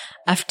joking.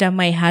 After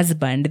my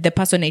husband, the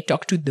person I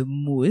talk to the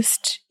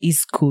most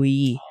is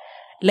Koi.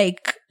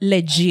 Like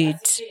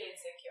legit.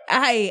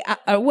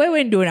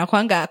 Wewe ndio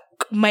unakwanga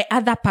my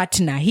other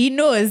partner. He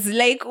knows,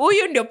 like,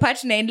 huyu ndio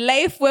partner in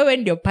life, wewe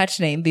ndio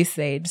partner in this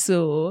side.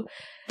 So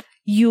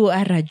you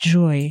are a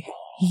joy.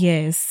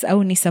 Yes,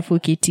 au ni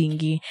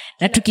suffocatingi.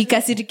 Na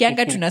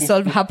tukikasirikianga tuna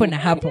solve hapo na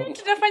hapo.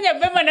 Tutafanya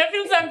bema na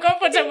feel so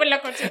uncomfortable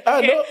ako.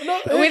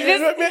 No. With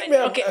this,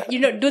 okay,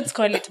 dudes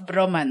call it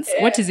bromance.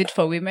 What is it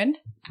for women?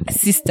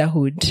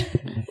 Sisterhood.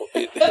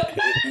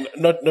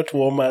 Not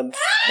woman.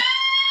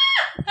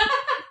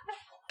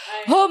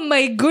 Oh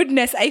my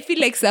goodness, I feel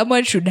like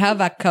someone should have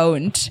a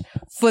count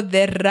for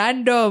the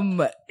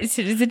random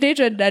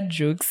zinaitwa dad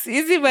jokes.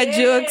 Hizi ma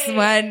jokes,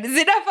 man.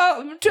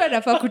 Mtu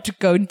anafaa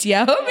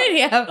kutukauntia. How many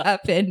have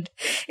happened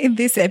in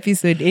this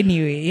episode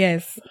anyway?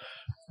 Yes.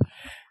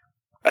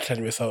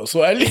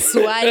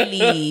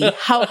 Swali.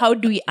 How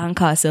do we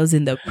anchor ourselves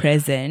in the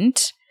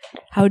present?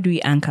 How do we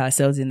anchor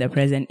ourselves in the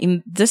present?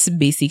 Just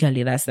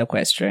basically, that's the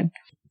question.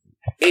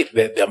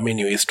 There are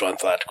many ways to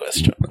answer that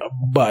question.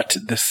 But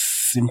the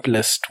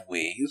simplest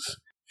ways...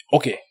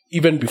 Okay,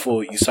 even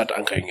before you start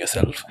anchoring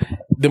yourself,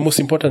 the most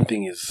important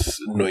thing is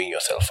knowing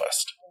yourself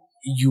first.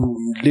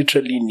 You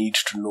literally need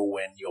to know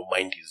when your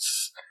mind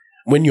is...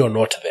 When you're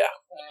not there.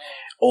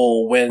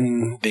 Or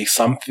when there's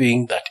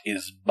something that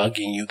is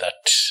bugging you that...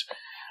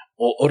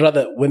 Or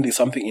rather, when there's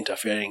something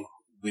interfering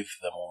with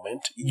the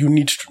moment, you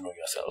need to know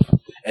yourself.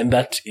 And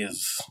that's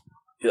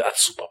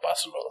super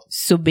personal.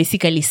 So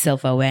basically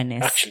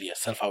self-awareness. Actually, yeah,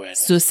 self-awareness.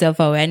 So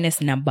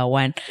self-awareness number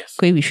one. Yes.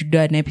 Okay, we should do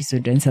an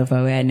episode on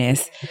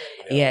self-awareness. Yeah.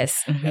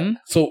 Yes. Mm-hmm. Yeah.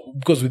 So,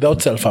 because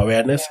without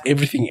self-awareness,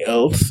 everything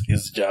else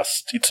is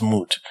just, it's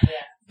moot. Yeah.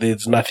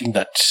 There's nothing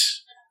that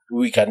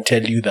we can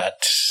tell you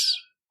that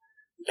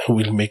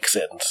will make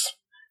sense.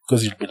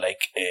 Because you'll be like,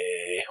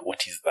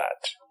 what is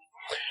that?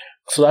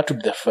 So that would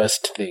be the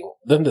first thing.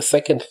 Then the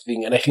second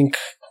thing, and I think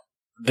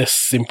the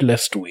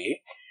simplest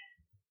way,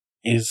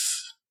 is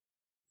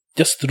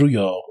just through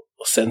your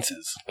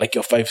senses, like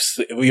your five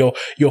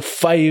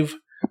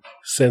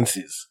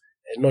senses,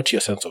 and not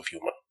your sense of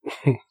humor.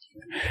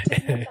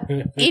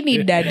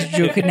 Any dad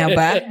joke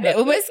number.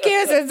 Umesikia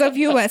your sense of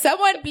humor.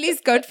 Someone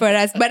please count for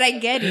us. But I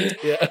get it.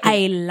 Yeah.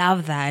 I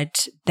love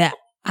that. The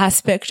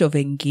aspect of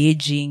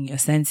engaging your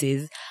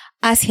senses.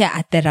 Us here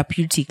at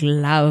Therapeutic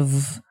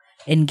love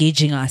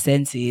engaging our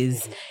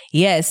senses.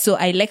 Yes, so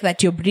I like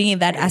that you're bringing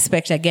that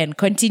aspect again.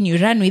 Continue,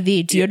 run with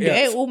it. You're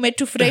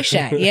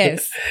umetufresha.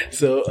 Yes.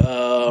 So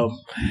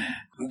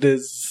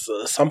there's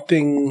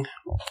something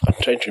I'm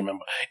trying to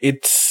remember.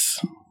 It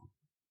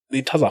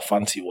has a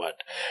fancy word,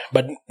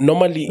 but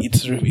normally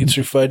it's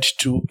referred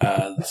to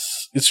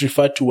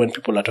when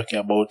people are talking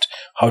about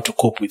how to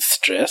cope with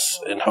stress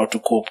and how to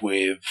cope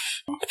with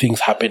things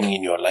happening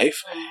in your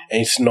life,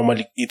 and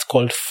it's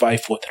called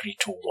 5, 4, 3,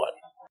 2, 1.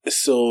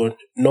 So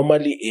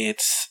normally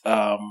it's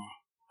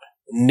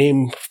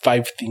name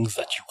 5 things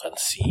that you can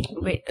see.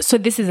 Wait, so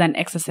this is an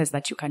exercise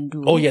that you can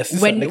do? Oh yes,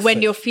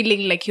 when you're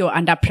feeling like you're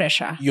under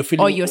pressure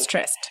or you're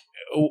stressed.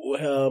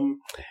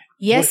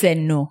 Yes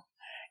and no.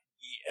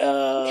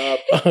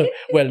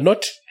 Well,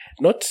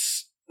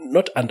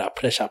 not under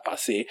pressure per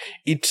se.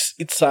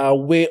 It's a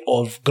way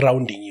of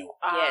grounding you.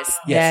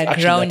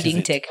 Yes,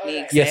 grounding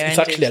techniques. Yes, it's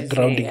actually a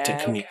grounding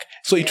technique.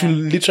 So it will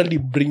literally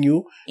bring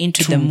you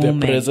into the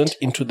present,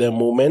 into the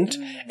moment,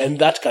 and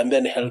that can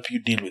then help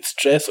you deal with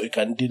stress, or it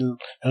can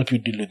help you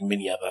deal with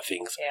many other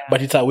things. Yeah.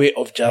 But it's a way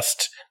of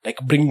just like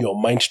bringing your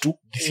mind to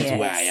this is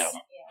where I am.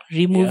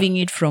 Removing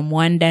it from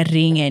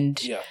wandering and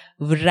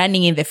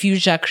running in the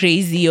future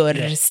crazy or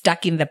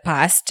stuck in the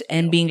past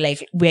and being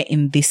like, we're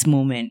in this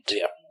moment.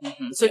 Yeah.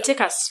 Mm-hmm. So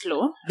take us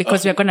slow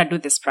because we're going to do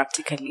this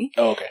practically.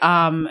 Oh, okay.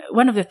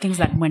 One of the things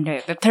that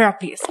Mwende, the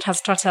therapist, has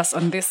taught us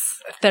on this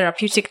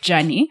therapeutic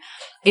journey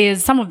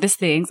is some of these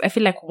things. I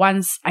feel like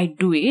once I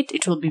do it,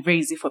 it will be very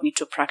easy for me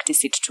to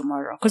practice it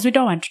tomorrow because we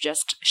don't want to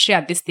just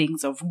share these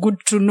things of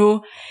good to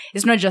know.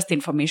 It's not just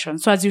information.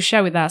 So as you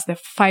share with us the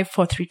 5,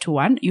 4, 3, 2,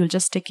 1, you'll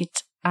just take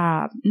it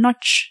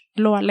notch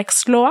lower, like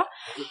slower,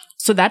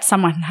 so that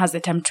someone has the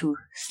time to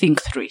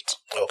think through it.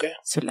 Okay.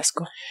 So let's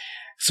go.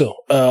 So,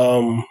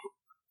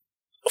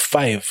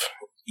 5,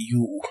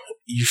 you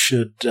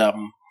should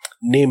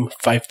name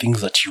 5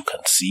 things that you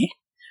can see.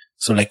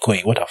 So like,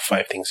 wait, what are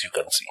 5 things you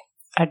can see?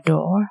 A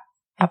door,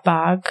 a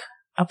bag,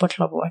 a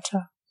bottle of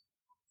water,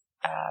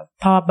 a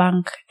power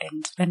bank,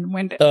 and then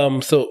when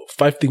so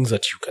 5 things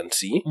that you can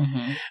see.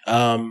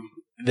 Mm-hmm.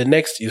 The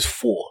next is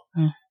 4.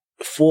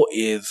 4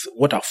 is,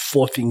 what are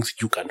 4 things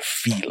you can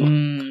feel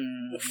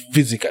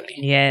physically?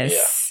 Yes.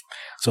 Yeah.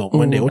 So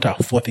Monday, what are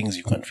 4 things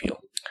you can feel?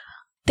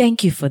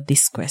 Thank you for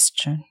this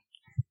question.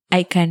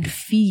 I can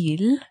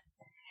feel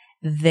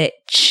the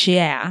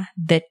chair,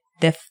 the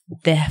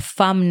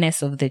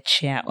firmness of the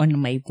chair on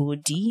my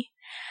body.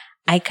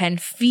 I can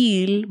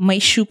feel my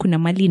shoe kuna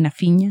mali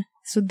inafinya,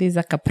 so there's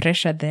like a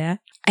pressure there.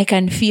 I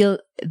can feel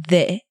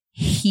the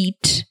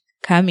heat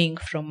coming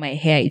from my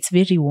hair. It's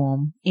very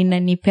warm.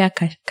 Inanipea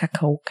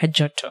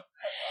kajoto.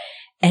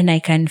 And I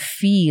can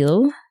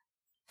feel,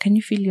 can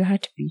you feel your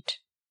heartbeat?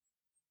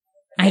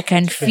 I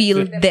can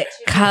feel the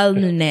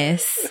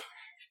calmness.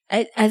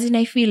 As in,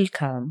 I feel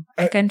calm.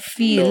 I can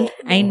feel.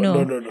 I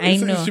know. No.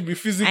 It should be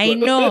physical. I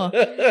know.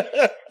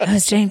 I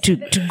was trying to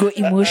go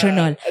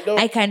emotional.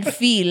 I can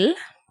feel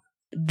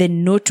the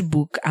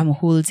notebook I'm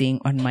holding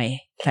on my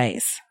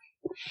thighs.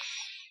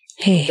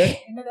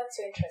 Hey. You know, that's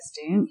so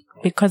interesting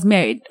because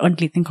I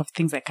only think of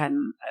things I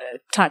can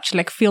touch,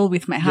 like feel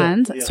with my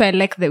hands. Yeah. So I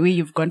like the way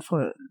you've gone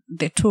for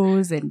the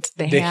toes and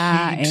the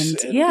hair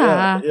and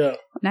yeah.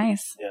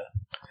 Nice. Yeah.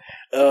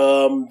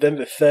 Then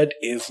the third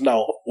is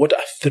now, what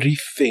are 3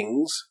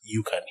 things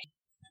you can hear?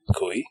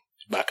 Koi,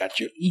 back at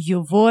you.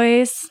 Your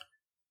voice,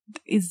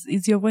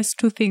 is your voice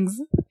two things?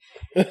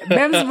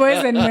 Bem's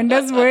voice and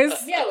Mwenda's voice.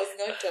 I was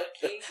not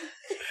talking.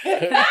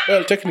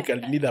 Well,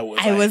 technically, neither was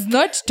I was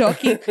not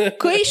talking.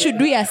 Koi, should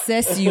we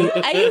assess you?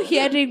 Are you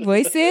hearing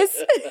voices?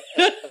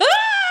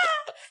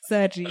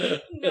 Sorry.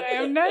 No, I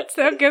am not.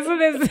 Okay, so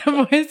there's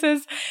the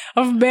voices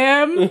of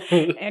Bem,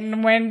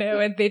 and when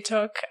they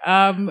talk,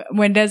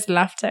 when there's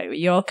laughter,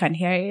 you all can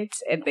hear it,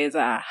 and there's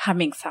a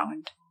humming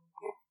sound.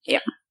 Yeah.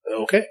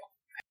 Okay.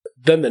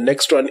 Then the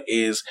next one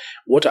is,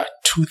 what are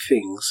two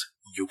things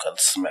you can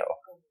smell?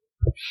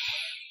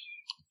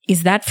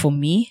 Is that for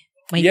me?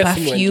 My Yes,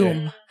 perfume.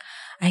 Mwende.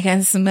 I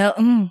can smell.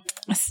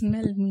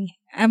 Smell me.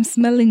 I'm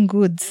smelling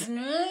goods.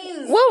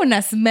 Wow,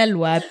 una smell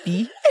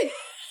wapi?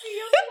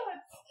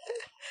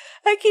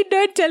 Aki,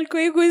 don't tell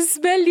Koi ku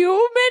smell you.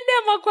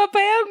 Umende makwapa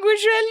yangu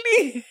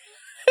shwali.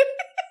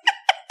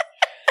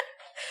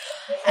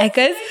 I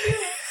can.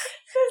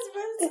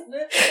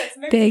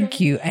 Thank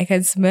you. I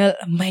can smell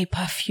my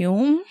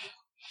perfume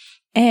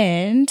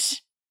and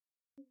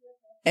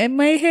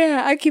my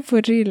hair. Aki,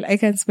 for real. I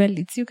can smell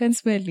it. You can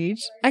smell it.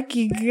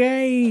 Aki,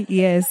 guy.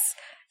 Yes.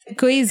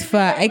 Koi is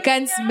far. I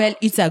can't smell.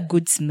 It's a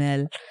good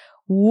smell.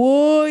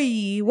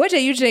 Whoa. What are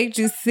you trying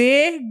to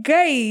say?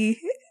 Guy.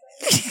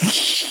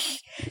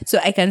 So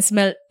I can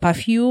smell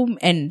perfume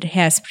and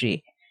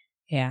hairspray.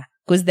 Yeah.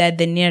 Because they're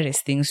the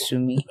nearest things to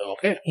me.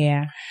 Okay.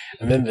 Yeah.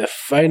 And then the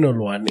final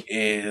one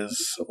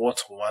is,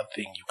 what's one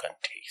thing you can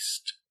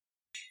taste?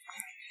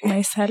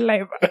 My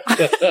saliva.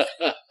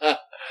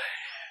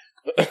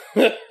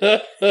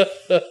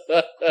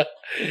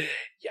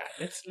 Yeah,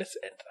 let's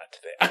end that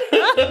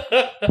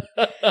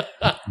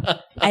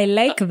there. I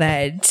like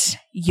that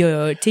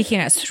you're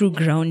taking us through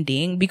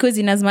grounding, because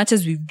in as much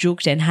as we've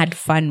joked and had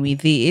fun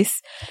with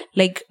this,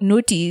 like,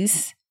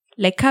 notice,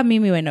 like, come me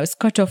when I was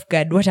caught off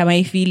guard, what am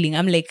I feeling?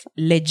 I'm like,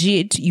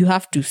 legit, you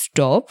have to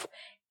stop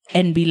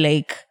and be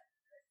like,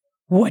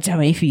 what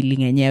am I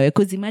feeling anyway?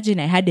 Because imagine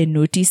I hadn't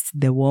noticed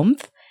the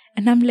warmth,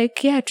 and I'm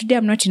like, yeah, today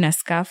I'm not in a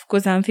scarf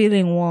because I'm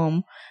feeling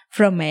warm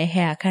from my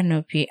hair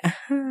canopy.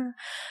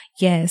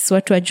 Yes,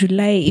 what was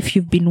July if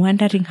you've been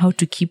wondering how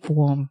to keep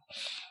warm.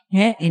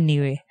 Yeah,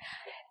 anyway.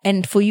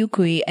 And for you,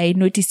 Koi, I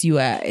noticed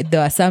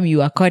there are some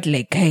you are caught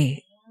like,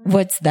 hey,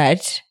 what's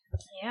that?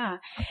 Yeah.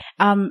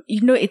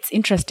 It's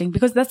interesting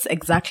because that's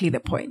exactly the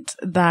point,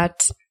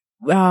 that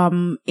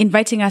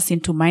inviting us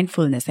into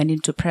mindfulness and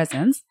into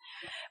presence.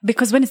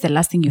 Because when is the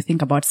last thing you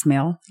think about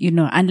smell?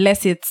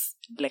 Unless it's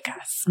like a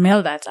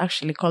smell that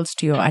actually calls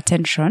to your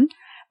attention.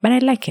 But I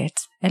like it.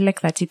 I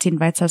like that it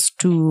invites us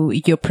to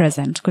your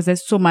present, because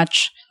there's so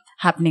much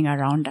happening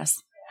around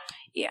us.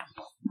 Yeah.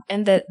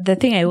 And the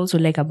thing I also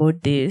like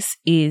about this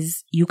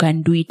is you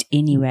can do it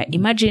anywhere.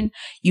 Imagine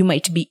you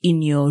might be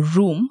in your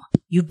room.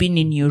 You've been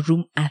in your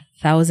room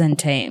 1,000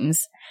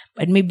 times,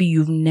 but maybe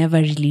you've never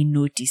really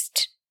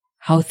noticed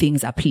how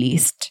things are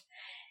placed.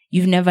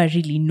 You've never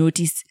really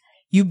noticed.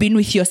 You've been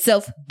with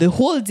yourself the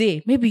whole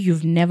day. Maybe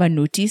you've never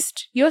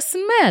noticed your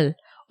smell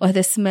or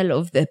the smell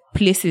of the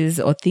places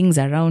or things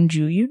around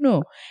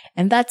you,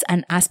 And that's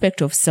an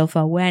aspect of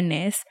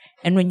self-awareness.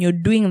 And when you're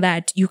doing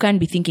that, you can't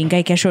be thinking,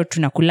 "Gai kesho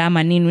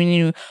tunakulama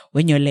nini,"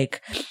 when you're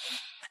like,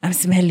 I'm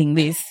smelling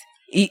this.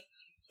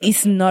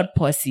 It's not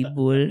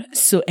possible.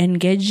 So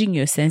engaging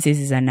your senses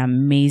is an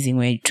amazing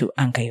way to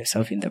anchor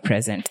yourself in the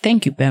present.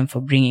 Thank you, Pam, for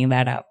bringing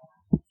that up.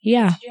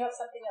 Yeah. Do you have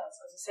something else?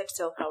 Was you said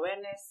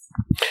self-awareness?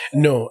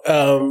 No,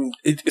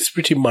 it's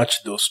pretty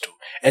much those two.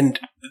 And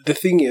the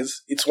thing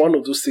is, it's one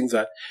of those things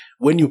that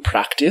when you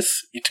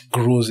practice, it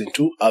grows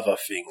into other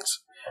things.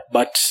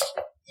 But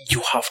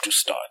you have to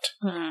start.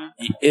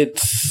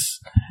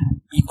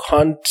 You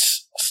can't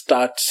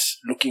start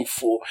looking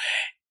for...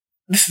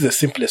 This is the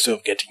simplest way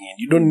of getting in.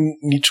 You don't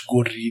need to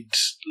go read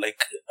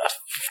like a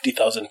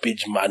 50,000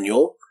 page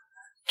manual.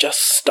 Just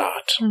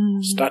start.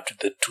 Start with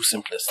the two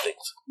simplest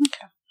things.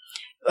 Okay.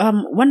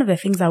 One of the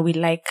things that we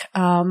like,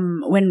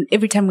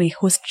 every time we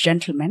host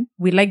gentlemen,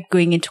 we like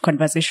going into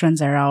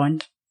conversations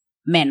around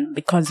men,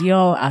 because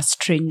y'all are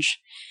strange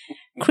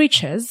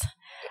creatures.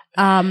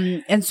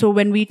 And so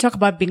when we talk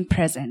about being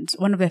present,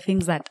 one of the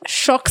things that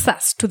shocks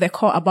us to the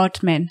core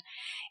about men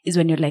is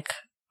when you're like,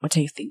 what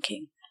are you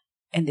thinking?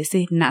 And they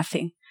say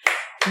nothing.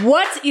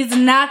 What is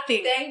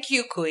nothing? Thank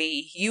you,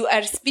 Koi. You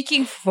are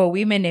speaking for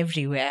women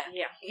everywhere.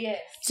 Yeah. Yes.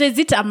 So is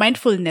it a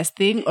mindfulness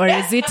thing, or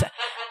is it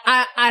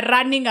a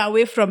running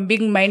away from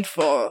being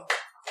mindful?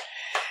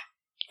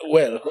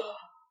 Well,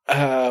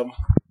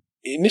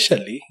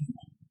 initially,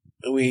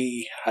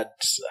 we had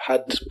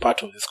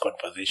part of this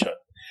conversation,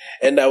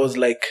 and I was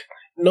like,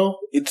 no,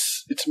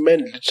 it's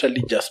men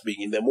literally just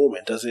being in the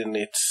moment, as in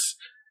it's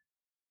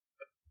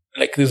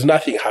like there's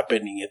nothing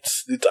happening.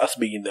 It's us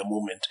being in the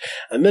moment.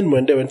 And then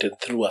when they went and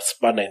threw a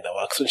spanner in the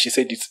works, and she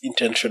said it's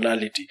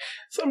intentionality.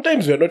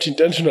 Sometimes we're not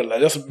intentional,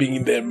 like just being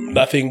in the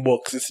nothing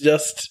box. It's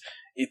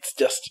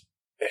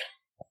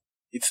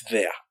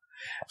there.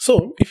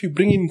 So if you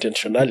bring in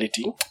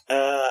intentionality,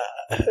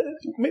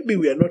 maybe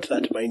we are not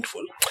that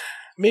mindful.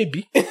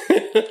 Maybe.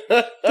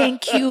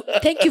 Thank you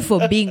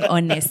for being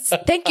honest.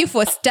 Thank you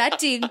for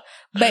starting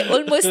by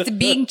almost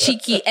being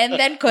cheeky and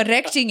then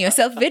correcting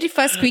yourself very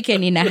fast, quick,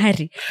 and in a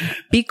hurry.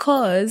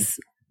 Because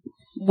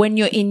when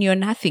you're in your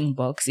nothing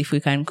box, if we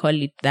can call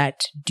it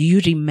that, do you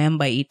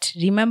remember it?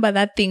 Remember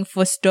that thing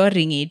for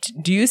storing it?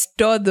 Do you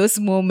store those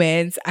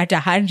moments at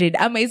 100?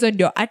 Ama hizo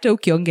ndio hata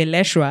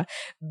ukiongeleshwa,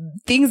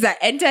 things are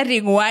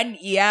entering one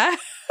ear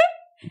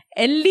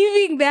and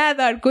leaving the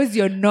other because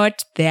you're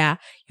not there.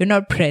 You're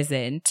not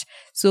present.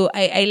 So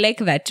I like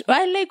that.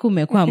 I like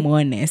umekuwa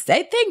honest.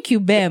 I thank you,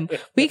 Bem.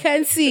 We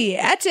can see.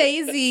 Hata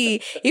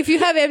easy. If you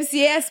have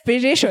MCA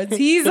aspirations,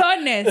 he's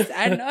honest.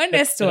 An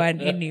honest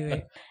one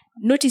anyway.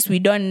 Notice we're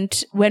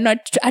not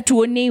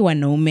atuonei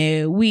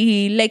wanaume.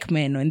 We like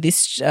men on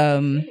this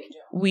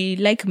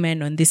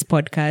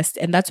podcast,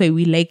 and that's why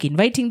we like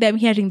inviting them,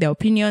 hearing their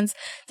opinions.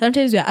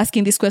 Sometimes we're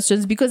asking these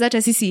questions because at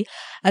Sisi,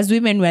 as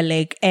women, we're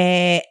like,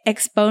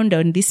 expound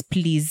on this,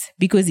 please,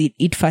 because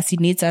it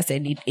fascinates us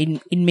and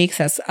it makes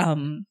us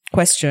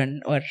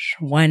question or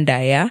wonder,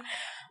 yeah?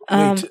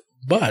 Wait,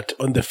 but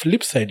on the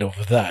flip side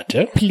of that,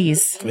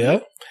 please. Yeah,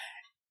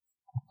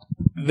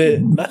 the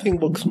nothing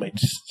box might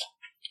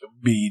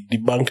be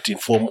debunked in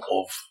form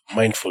of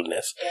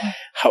mindfulness. Yeah.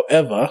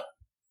 However,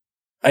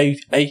 I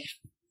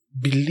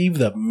believe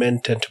that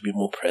men tend to be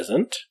more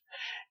present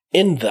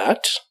in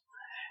that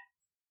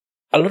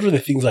a lot of the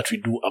things that we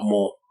do are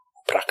more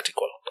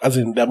practical, as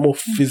in they're more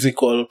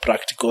physical,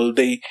 practical.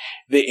 They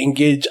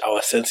engage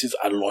our senses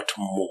a lot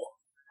more.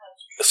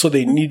 So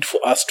they need for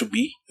us to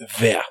be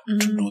there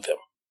to do them.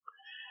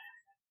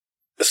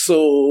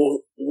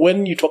 So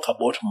when you talk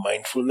about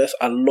mindfulness,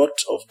 a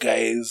lot of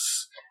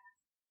guys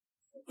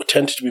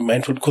tend to be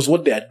mindful because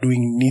what they are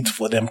doing needs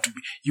for them to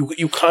be.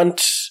 You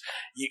can't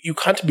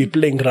be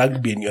playing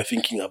rugby and you're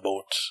thinking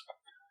about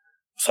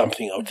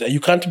something out there.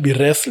 You can't be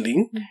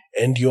wrestling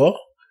and you're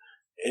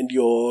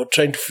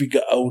trying to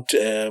figure out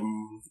the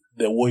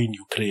war in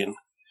Ukraine.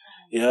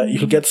 Yeah,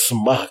 you'll get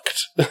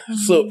smacked.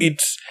 So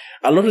it's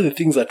a lot of the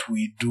things that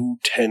we do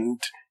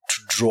tend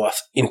to draw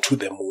us into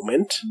the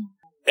moment,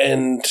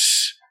 and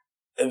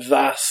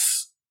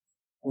thus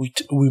we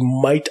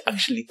might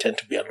actually tend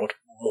to be a lot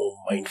more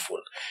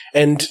mindful.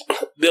 And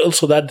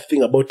also that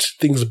thing about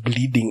things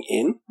bleeding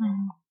in.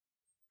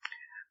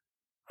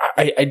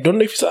 I don't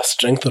know if it's a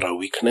strength or a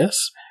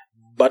weakness,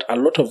 but a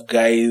lot of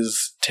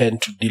guys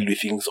tend to deal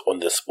with things on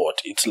the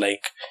spot. It's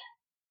like,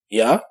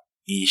 yeah,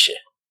 ishe,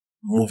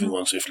 moving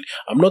on swiftly.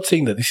 I'm not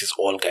saying that this is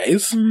all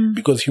guys,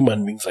 because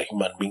human beings are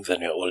human beings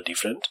and we're all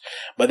different.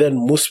 But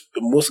then most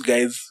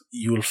guys,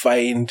 you'll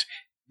find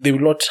they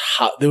will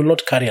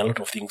not carry a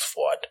lot of things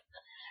forward.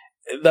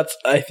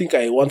 I think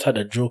I once had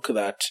a joke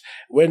that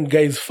when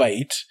guys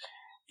fight,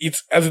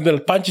 it's as in they'll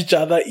punch each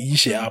other,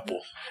 iishe hapo.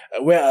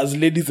 Whereas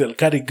ladies, they'll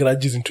carry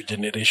grudges into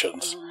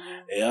generations.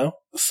 Yeah.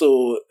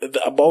 So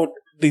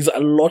there's a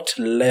lot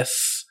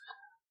less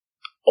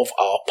of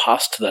our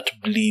past that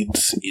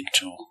bleeds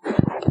into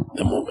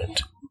the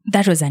moment.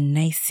 That was a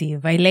nice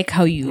save. I like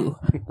how you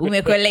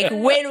like,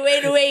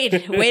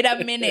 wait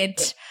a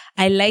minute.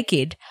 I like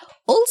it.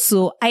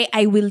 Also,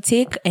 I will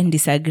take and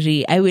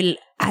disagree. I will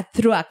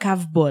throw a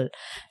curveball.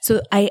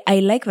 So I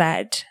like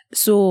that.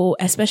 So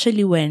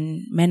especially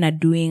when men are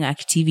doing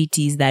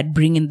activities that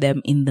bring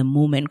them in the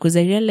moment, because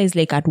I realize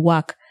like at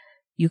work,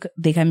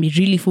 they can be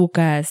really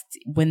focused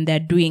when they're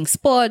doing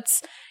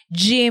sports,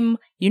 gym,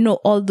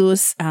 all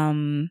those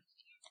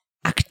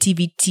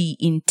activity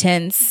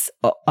intense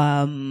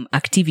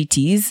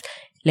activities,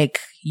 like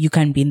you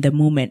can be in the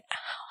moment.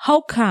 How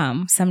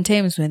come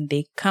sometimes when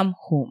they come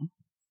home,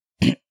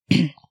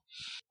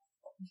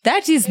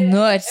 that is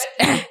not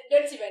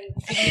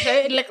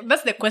like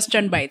that's the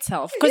question by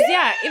itself. Because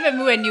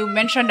even when you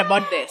mentioned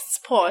about the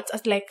sports, I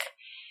was like,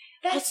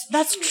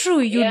 that's true.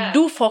 You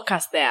do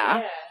focus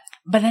there,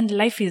 but then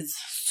life is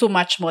so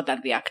much more than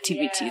the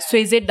activity. So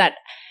is it that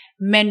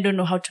men don't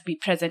know how to be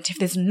present if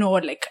there's no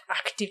like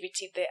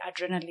activity, the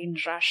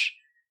adrenaline rush?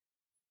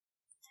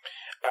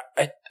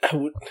 I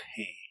would.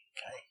 Hey,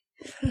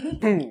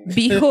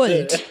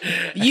 behold,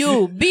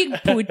 you big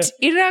put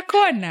in a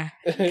corner.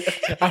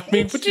 I'm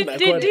being put in a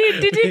corner.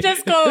 Did he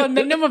just call on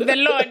the name of the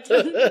Lord?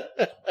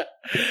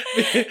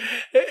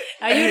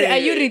 Are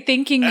you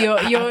rethinking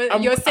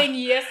you're saying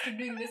yes to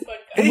doing this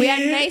podcast? We are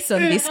nice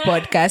on this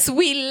podcast.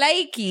 We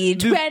like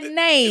it. We are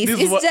nice.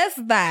 It's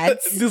just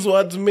that these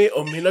words may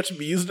or may not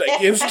be used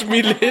against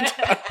me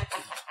later.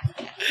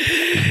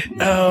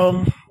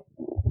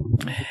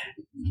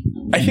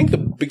 I think the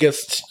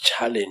biggest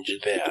challenge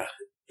there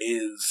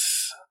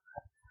is,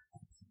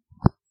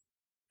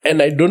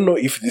 and I don't know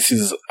if this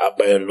is a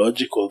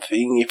biological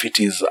thing, if it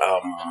is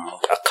a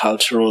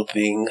cultural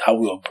thing, how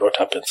we were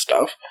brought up and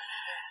stuff,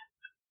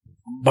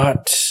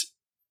 but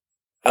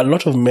a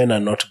lot of men are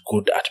not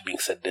good at being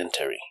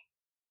sedentary.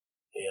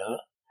 Yeah,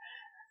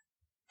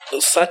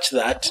 such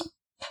that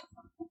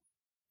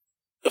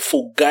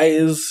for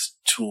guys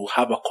to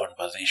have a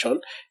conversation,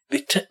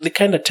 they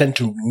kind of tend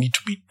to need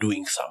to be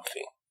doing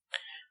something.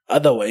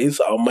 Otherwise,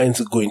 our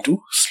minds go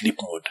into sleep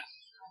mode.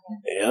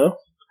 Yeah.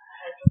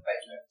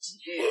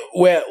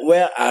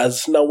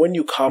 Whereas now when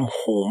you come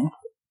home,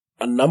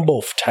 a number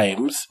of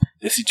times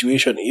the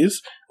situation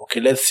is, okay,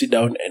 let's sit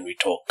down and we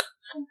talk.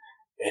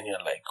 And you're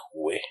like,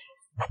 wait.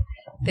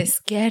 The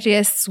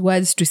scariest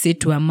words to say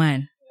to a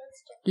man.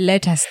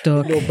 Let us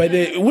talk. No, but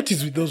what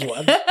is with those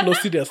words? No,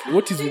 seriously,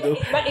 what is with those?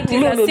 But it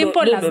is as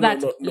simple as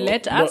that.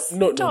 Let us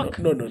talk.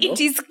 No. It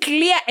is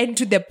clear and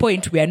to the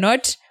point. We're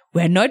not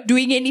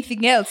doing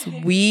anything else.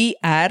 We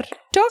are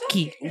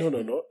talking.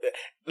 No.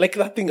 Like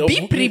that thing of...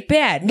 Be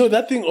prepared. No,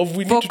 that thing of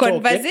we need for to talk.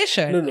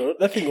 conversation. No,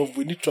 that thing of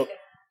we need to talk.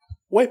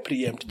 Why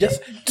preempt?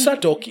 Just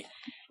start talking.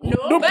 No,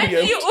 Don't but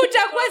preempt. you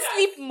utakuwa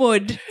sleep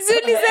mode. So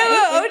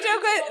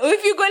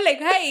if you go like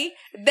hi,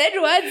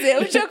 then once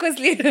utakuwa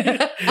sleep.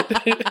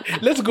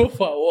 Let's go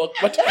for a walk.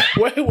 But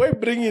why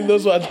bring in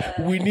those words?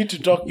 We need to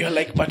talk. You're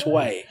like, but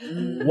why?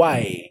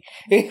 Why?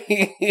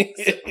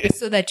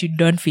 So that you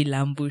don't feel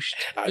ambushed.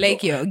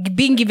 Like you're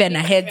being given a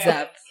heads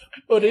up.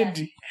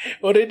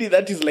 Already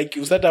that is like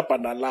you set up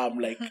an alarm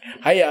like,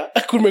 haya,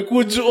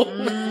 kumekujo.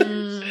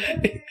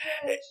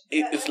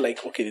 It's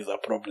like, okay, there's a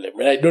problem.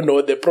 And I don't know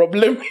what the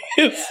problem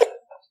is.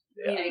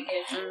 Yeah.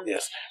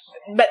 Yes.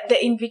 But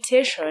the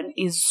invitation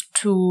is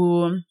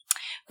to...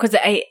 Because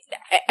I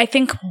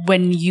think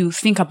when you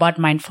think about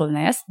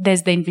mindfulness,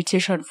 there's the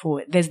invitation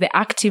for... There's the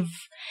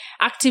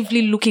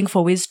actively looking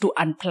for ways to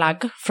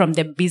unplug from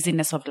the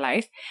busyness of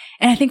life.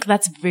 And I think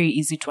that's very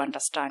easy to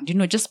understand.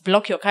 Just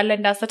block your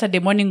calendar. Saturday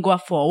morning, go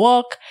for a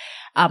walk.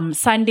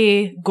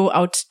 Sunday, go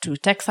out to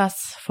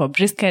Texas for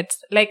briskets.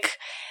 Like,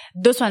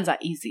 those ones are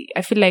easy.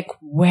 I feel like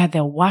where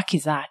the work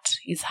is at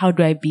is how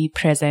do I be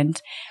present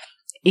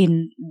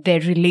in the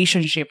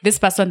relationship? This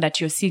person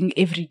that you're seeing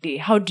every day,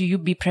 how do you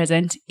be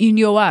present in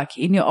your work,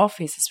 in your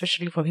office,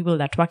 especially for people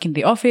that work in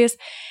the office?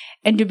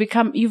 And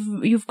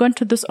you've gone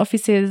to those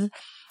offices,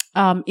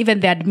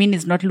 even the admin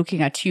is not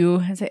looking at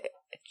you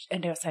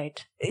and they're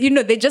side.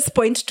 They just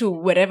point to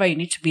wherever you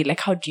need to be.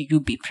 Like, how do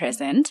you be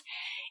present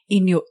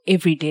in your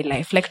everyday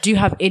life? Like, do you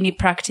have any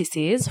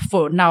practices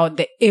for now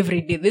the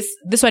everyday?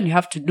 This one you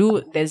have to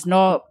do. There's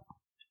no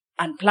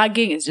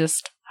unplugging. It's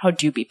just, how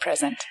do you be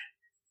present?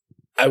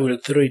 I will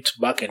throw it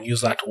back and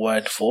use that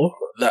word for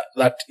that.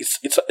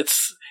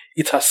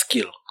 It's a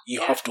skill.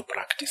 You have to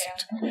practice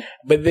it.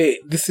 But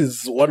this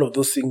is one of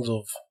those things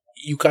of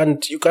you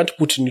can't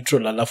put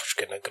neutral alafu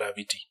shikana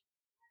gravity.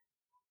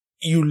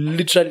 You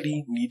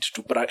literally need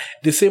to practice.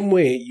 The same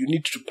way you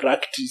need to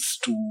practice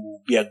to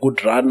be a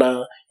good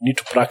runner, you need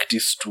to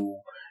practice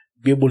to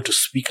be able to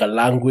speak a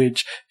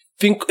language.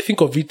 Think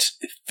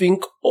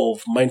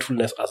of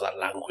mindfulness as a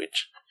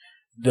language.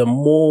 The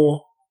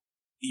more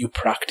you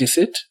practice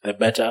it, the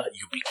better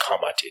you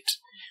become at it.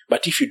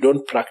 But if you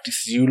don't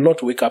practice, you will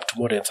not wake up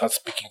tomorrow and start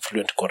speaking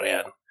fluent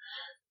Korean.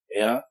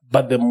 Yeah.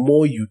 But the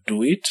more you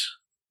do it,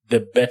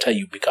 the better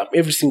you become.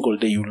 Every single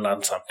day you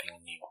learn something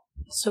new.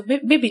 So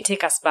maybe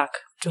take us back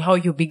to how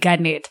you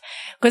began it.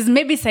 Because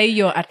maybe say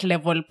you're at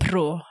level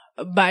pro.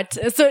 But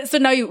so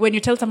now when you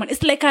tell someone,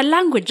 it's like a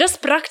language,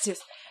 just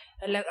practice.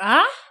 Like,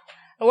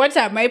 what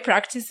am I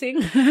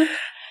practicing?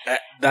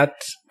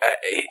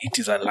 It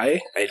is a lie.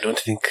 I don't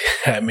think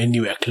I'm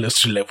anywhere close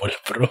to level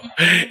pro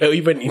or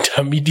even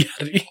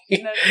intermediary.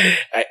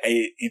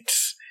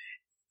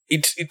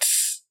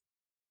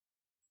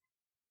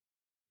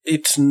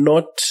 It's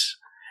not.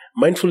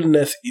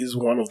 Mindfulness is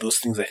one of those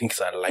things I think is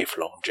a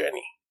lifelong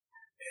journey.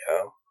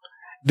 Yeah.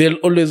 There'll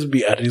always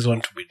be a reason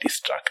to be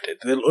distracted.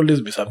 There'll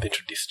always be something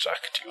to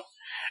distract you.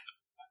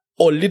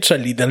 Or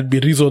literally, there'll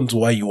be reasons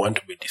why you want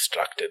to be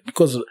distracted.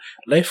 Because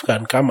life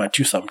can come at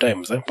you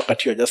sometimes.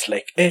 But you're just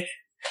like,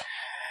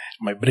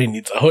 my brain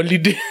needs a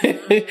holiday.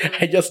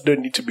 I just don't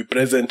need to be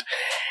present.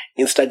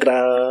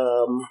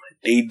 Instagram,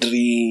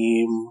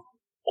 daydream,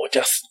 or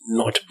just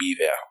not be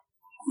there.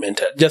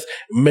 Just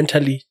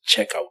mentally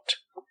check out.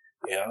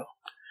 Yeah.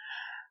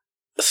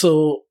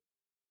 So,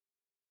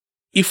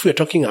 if we're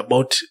talking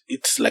about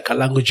it's like a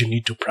language you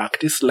need to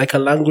practice, like a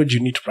language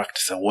you need to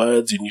practice the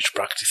words, you need to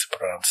practice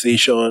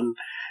pronunciation,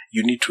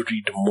 you need to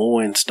read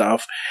more and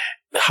stuff.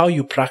 How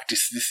you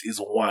practice this is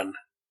one.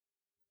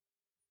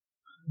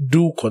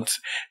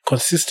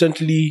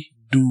 Consistently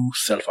do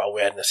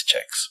self-awareness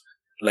checks.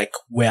 Like,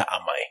 where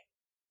am I?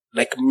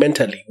 Like,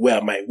 mentally, where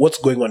am I? What's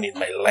going on in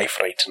my life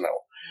right now?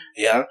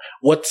 Yeah.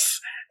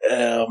 What's,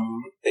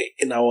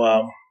 in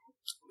our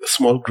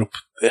small group,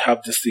 they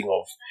have this thing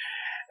of,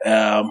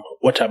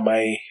 what am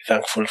I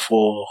thankful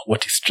for?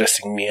 What is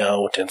stressing me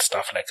out and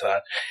stuff like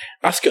that?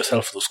 Ask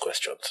yourself those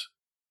questions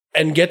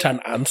and get an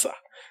answer.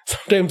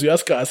 Sometimes we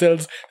ask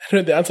ourselves, and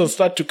when the answers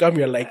start to come,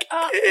 you're like,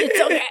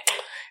 it's okay.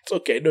 It's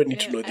okay. I don't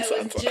need to know this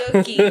answer.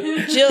 Joking.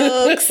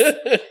 Jokes.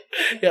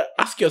 Yeah,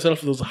 ask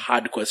yourself those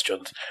hard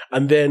questions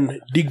and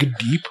then dig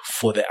deep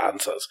for the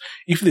answers.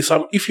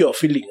 If you're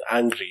feeling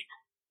angry,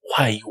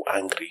 why are you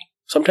angry?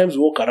 Sometimes we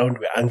walk around,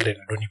 we're angry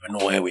and we don't even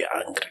know why we're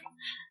angry.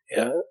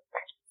 Yeah.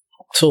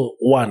 So,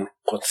 one,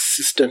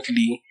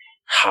 consistently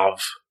have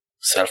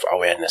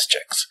self-awareness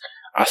checks.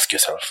 Ask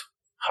yourself,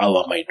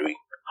 how am I doing?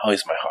 How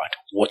is my heart?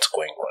 What's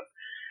going on?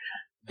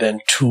 Then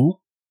two,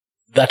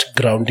 that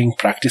grounding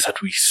practice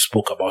that we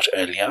spoke about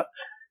earlier.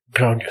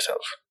 Ground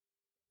yourself.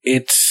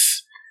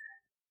 It's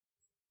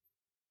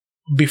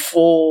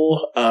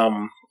before,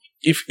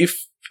 if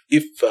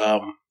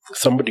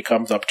somebody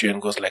comes up to you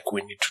and goes like,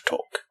 we need to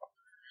talk.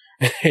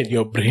 And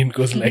your brain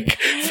goes like,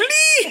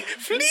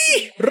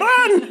 flee,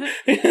 run.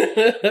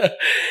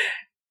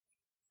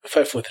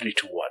 5, 4, 3,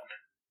 2, 1.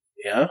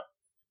 Yeah.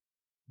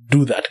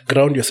 Do that.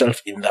 Ground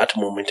yourself in that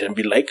moment and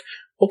be like,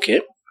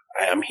 okay,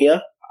 I am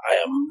here.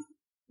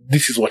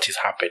 This is what is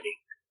happening.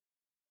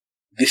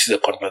 This is a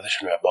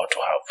conversation we're about to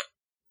have.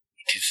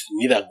 It is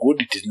neither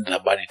good, it is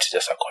neither bad, it's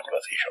just a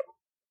conversation.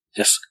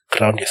 Just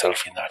ground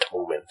yourself in that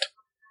moment.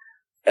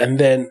 And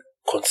then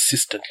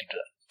consistently do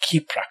that.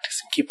 Keep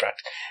practicing.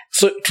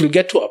 So it will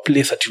get to a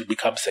place that will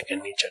become second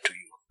nature to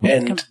you.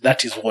 And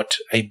that is what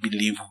I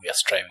believe we are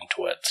striving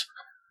towards.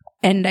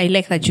 And I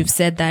like that you've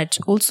said that.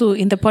 Also,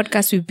 in the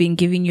podcast, we've been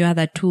giving you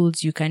other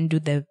tools. You can do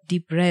the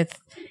deep breath.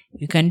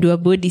 You can do a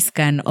body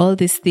scan. All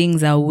these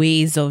things are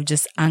ways of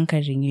just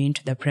anchoring you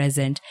into the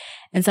present.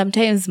 And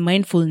sometimes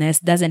mindfulness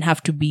doesn't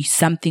have to be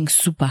something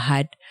super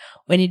hard.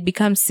 When it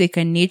becomes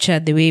second nature,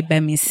 the way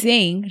Bam is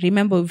saying,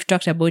 remember we've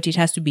talked about it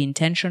has to be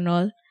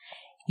intentional.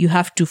 You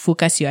have to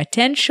focus your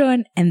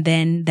attention, and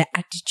then the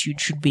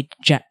attitude should be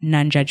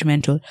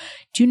non-judgmental.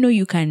 Do you know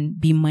you can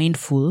be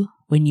mindful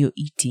when you're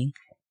eating?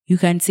 You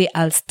can say,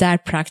 I'll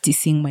start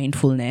practicing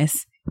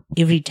mindfulness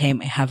every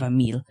time I have a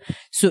meal.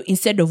 So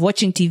instead of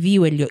watching TV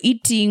while you're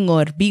eating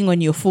or being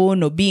on your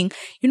phone or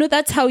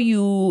that's how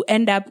you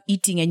end up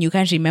eating and you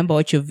can't remember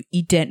what you've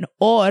eaten,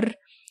 or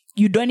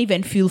you don't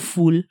even feel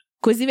full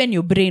because even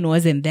your brain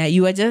wasn't there.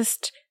 You are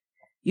just,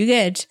 you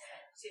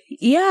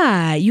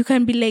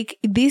can be like,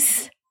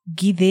 this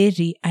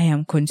githeri I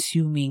am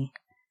consuming.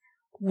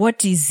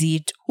 What is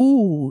it?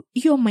 Ooh,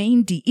 your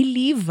mindy,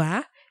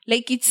 iliva.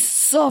 Like it's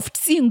soft,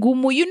 si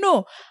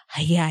ngumu,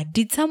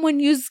 did someone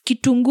use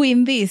kitungu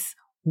in this?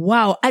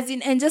 Wow.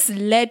 And just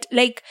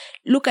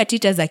look at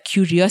it as a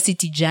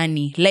curiosity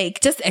journey. Like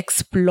just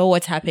explore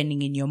what's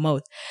happening in your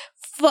mouth.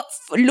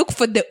 Look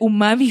for the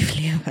umami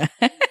flavor.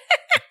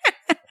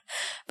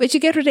 But you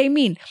get what I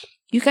mean?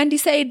 You can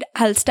decide,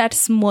 I'll start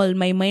small.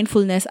 My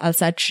mindfulness, I'll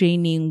start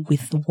training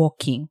with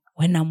walking.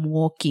 When I'm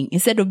walking,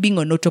 instead of being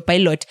on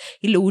autopilot,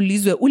 ile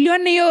ulizwe,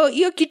 uliona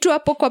hiyo kitu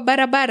hapo kwa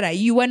barabara,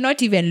 you are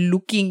not even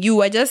looking,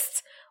 you are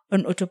just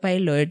on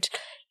autopilot,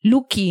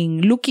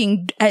 looking.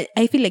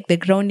 I feel like the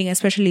grounding,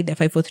 especially the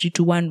 5, 4, 3,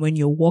 2, 1, when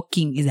you're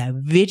walking is a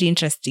very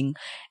interesting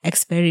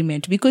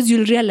experiment, because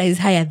you'll realize,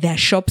 there are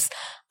shops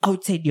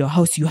outside your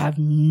house you have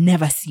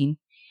never seen.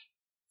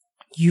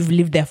 You've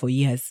lived there for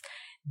years.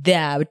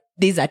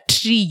 There's a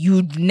tree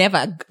you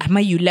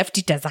left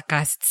it as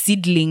a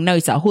seedling, now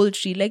it's a whole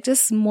tree. Like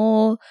just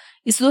small,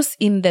 it's those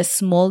in the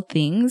small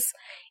things.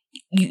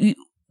 The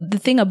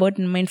thing about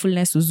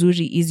mindfulness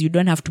uzuri is you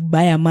don't have to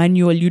buy a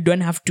manual, you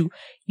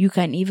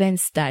can even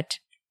start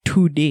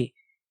today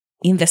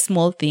in the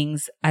small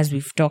things, as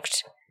we've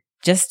talked,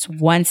 just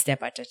one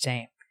step at a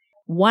time.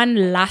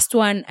 One last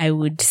one I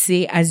would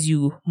say, as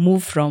you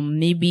move from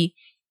maybe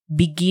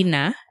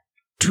beginner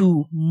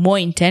to more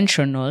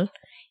intentional,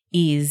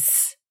 is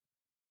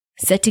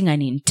setting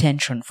an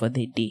intention for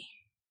the day.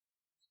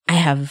 I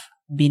have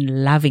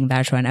been loving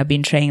that one. I've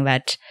been trying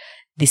that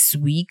this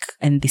week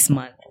and this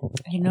month.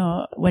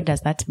 What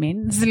does that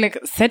mean? It's like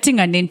setting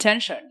an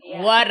intention.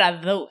 Yeah. What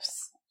are those?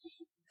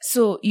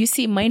 So you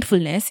see,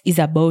 mindfulness is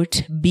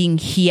about being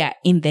here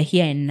in the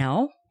here and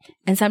now.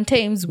 And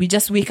sometimes we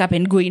just wake up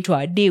and go into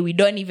our day. We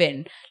don't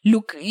even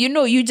look,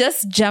 you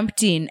just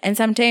jumped in. And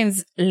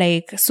sometimes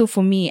so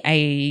for me, I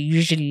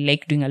usually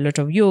like doing a lot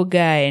of yoga,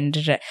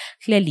 and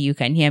clearly you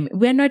can hear me.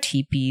 We're not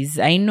hippies.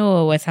 I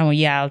know what some of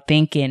y'all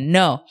thinking.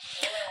 No.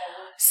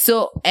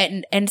 So,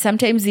 and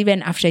sometimes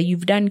even after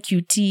you've done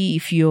QT,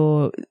 if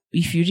you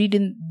read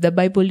in the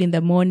Bible in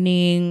the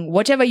morning,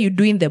 whatever you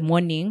do in the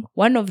morning,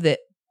 one of the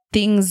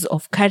things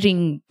of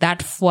carrying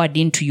that forward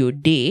into your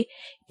day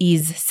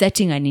is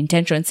setting an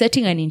intention.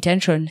 Setting an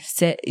intention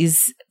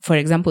is, for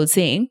example,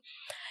 saying,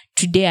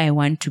 today I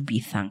want to be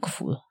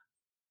thankful.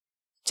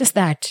 Just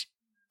that.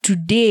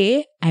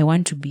 Today I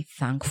want to be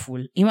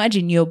thankful.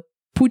 Imagine you're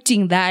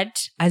putting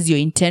that as your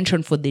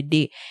intention for the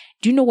day.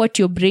 Do you know what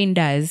your brain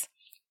does?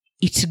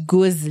 It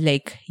goes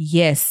like,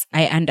 yes,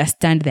 I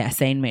understand the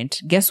assignment.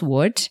 Guess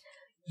what?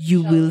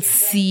 You will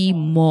see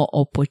more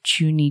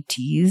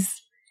opportunities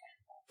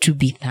to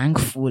be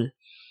thankful.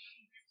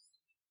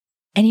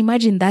 And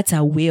imagine that's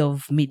a way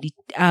of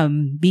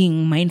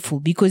being mindful,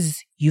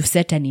 because you've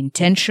set an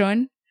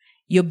intention.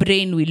 Your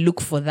brain will look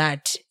for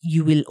that.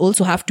 You will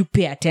also have to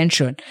pay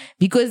attention,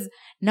 because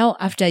now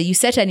after you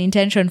set an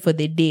intention for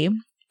the day,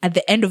 at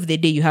the end of the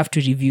day, you have to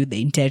review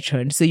the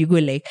intention. So you go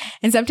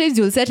and sometimes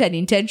you'll set an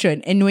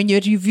intention, and when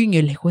you're reviewing,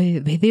 you're like,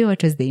 well,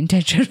 what was the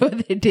intention for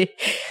the day?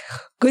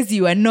 Because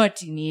you are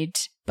not in it.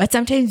 But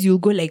sometimes you'll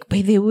go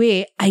by the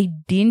way, I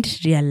didn't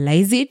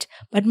realize it,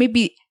 but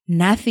maybe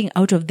nothing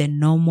out of the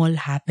normal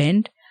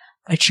happened,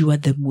 but you were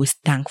the most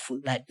thankful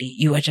that day.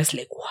 You were just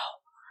like, wow,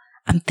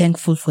 I'm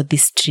thankful for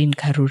this tree in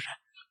Karura.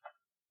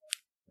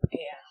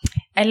 Yeah.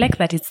 I like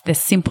that it's the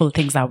simple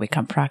things that we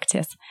can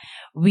practice.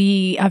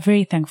 We are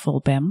very thankful,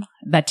 Bem,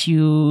 that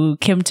you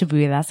came to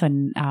be with us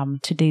on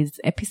today's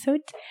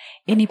episode.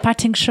 Any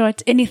parting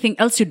shot? Anything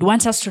else you'd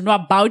want us to know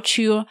about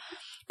you?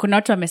 Kuna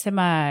watu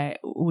wamesema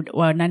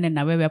waonane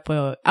na wewe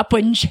hapo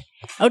nje,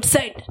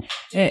 outside,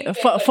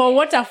 for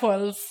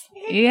waterfalls.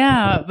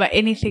 Yeah, but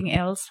anything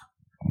else?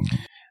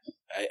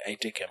 I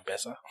take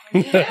M-Pesa.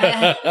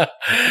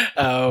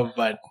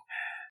 But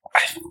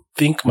I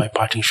think my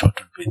parting shot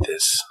would be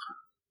this.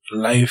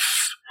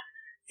 Life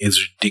is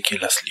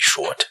ridiculously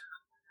short.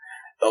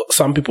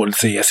 Some people will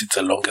say, yes, it's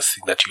the longest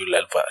thing that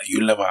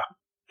you'll ever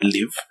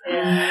live.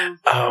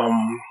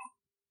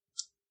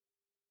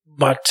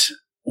 But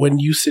when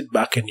you sit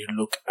back and you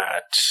look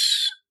at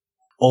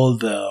all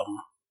the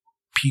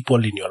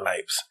people in your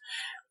lives,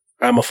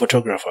 I'm a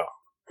photographer.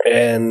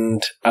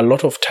 And a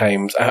lot of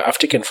times, I've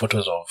taken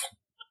photos of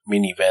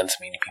many events,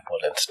 many people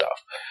and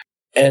stuff.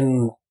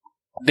 And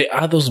there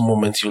are those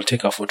moments you'll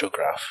take a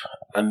photograph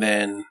and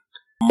then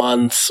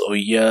months or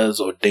years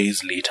or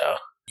days later,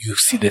 you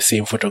see the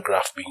same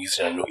photograph being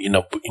used in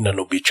an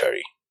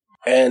obituary.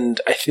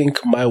 And I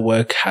think my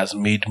work has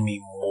made me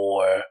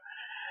more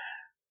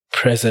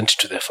present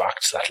to the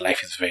fact that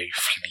life is very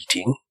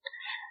fleeting,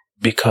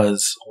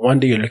 because one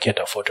day you're looking at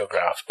a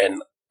photograph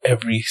and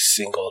every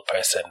single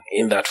person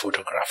in that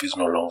photograph is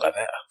no longer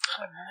there.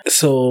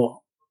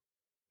 So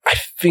I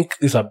think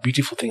there's a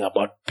beautiful thing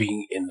about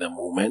being in the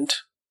moment,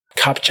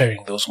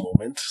 capturing those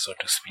moments, so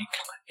to speak.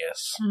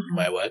 Yes,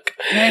 my work.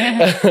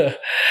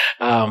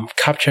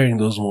 Capturing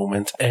those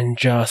moments and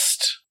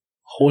just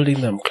holding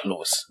them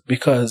close,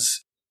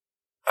 because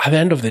at the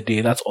end of the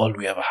day, that's all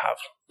we ever have.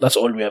 That's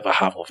all we ever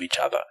have of each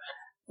other.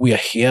 We're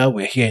here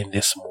in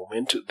this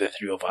moment, the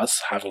three of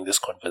us having this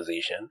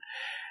conversation.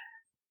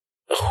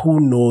 Who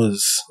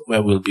knows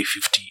where we'll be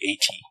 50,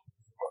 80,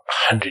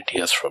 100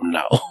 years from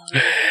now?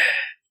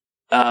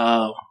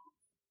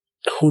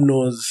 Who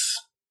knows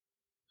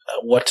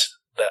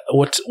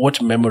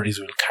what memories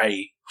we'll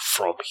carry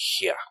from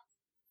here?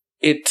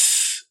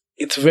 It's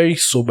very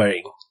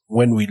sobering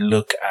when we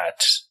look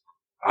at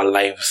our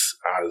lives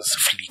as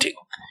fleeting.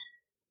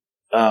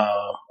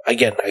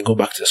 Again, I go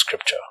back to the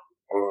scripture,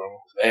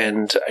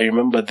 and I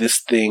remember this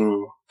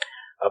thing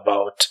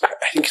about,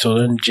 I think it was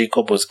when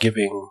Jacob was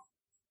giving.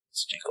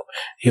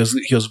 He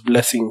was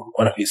blessing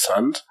one of his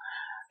sons,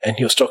 and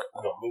he was talking.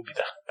 No, maybe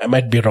I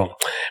might be wrong,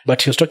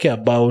 but he was talking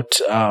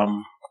about I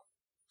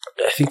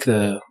think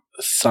the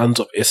sons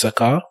of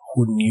Issachar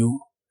who knew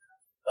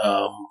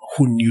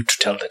to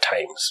tell the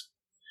times.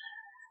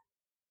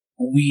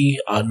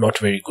 We are not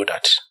very good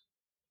at.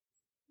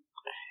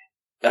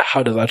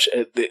 How does that?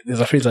 There's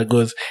a phrase that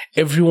goes,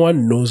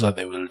 "Everyone knows that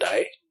they will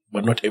die,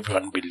 but not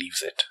everyone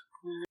believes it."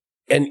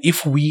 And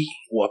if we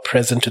were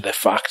present to the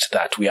fact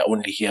that we are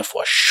only here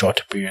for a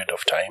short period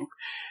of time,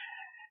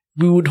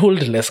 we would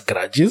hold less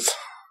grudges.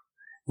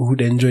 We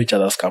would enjoy each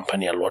other's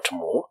company a lot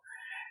more.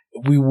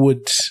 We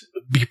would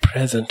be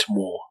present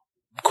more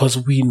because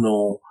we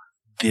know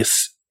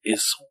this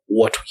is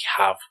what we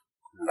have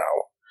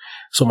now.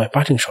 So my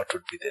parting shot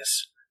would be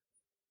this.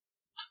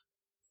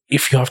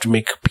 If you have to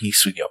make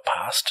peace with your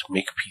past,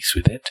 make peace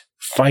with it.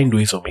 Find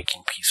ways of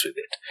making peace with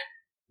it.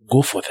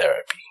 Go for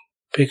therapy.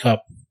 Pick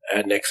up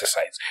an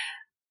exercise.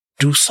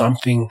 Do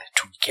something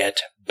to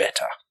get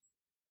better.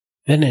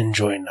 Then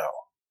enjoy now.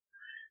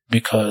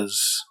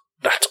 Because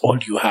that's all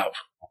you have.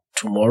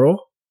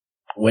 Tomorrow,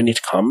 when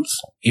it comes,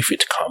 if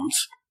it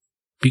comes,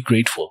 be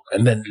grateful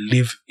and then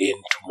live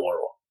in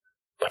tomorrow.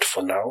 But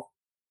for now,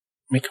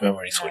 make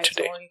memories for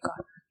today.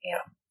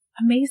 Yeah.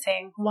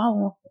 Amazing.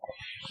 Wow.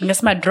 I'm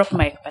just going to drop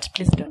mic, but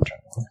please don't drop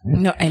it.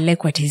 No, I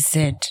like what he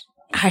said.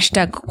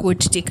 Hashtag quote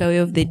takeaway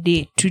of the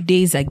day.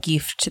 Today is a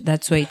gift.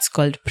 That's why it's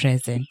called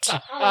present.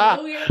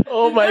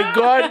 Oh my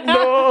God,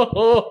 no.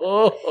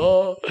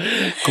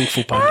 Kung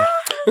Fu Panda.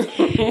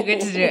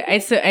 I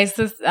saw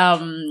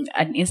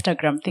an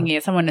Instagram thing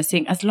here. Someone was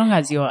saying, as long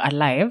as you're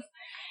alive,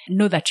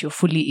 know that you're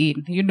fully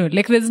in. You know,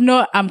 like there's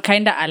no, I'm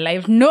kind of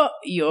alive. No,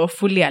 you're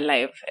fully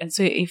alive. And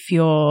so if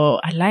you're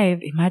alive,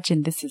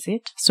 imagine this is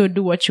it. So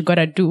do what you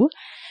gotta do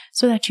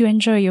so that you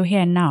enjoy your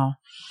here and now.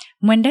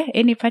 Mwende,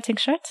 any parting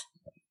shot?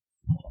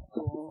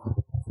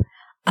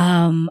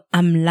 I'm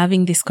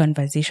loving this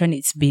conversation.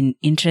 It's been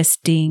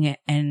interesting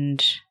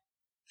and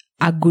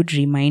a good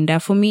reminder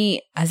for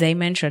me. As I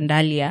mentioned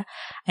earlier,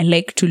 I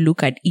like to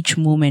look at each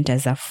moment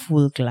as a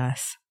full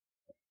glass.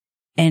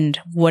 And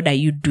what are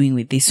you doing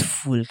with this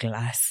full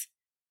glass?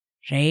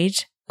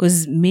 Right?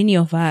 Because many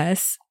of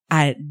us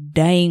are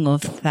dying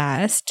of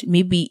thirst.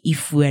 Maybe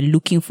if we're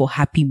looking for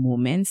happy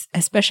moments,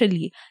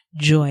 especially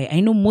joy.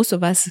 I know most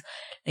of us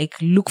like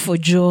look for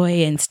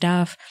joy and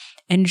stuff.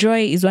 And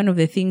joy is one of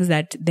the things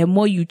that the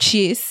more you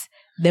chase,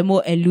 the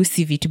more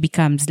elusive it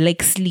becomes,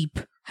 like sleep.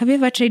 Have you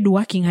ever tried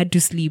working hard to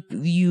sleep?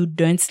 You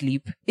don't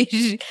sleep.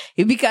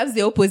 It becomes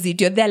the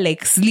opposite. You're there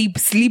like sleep.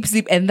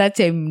 And that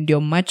time your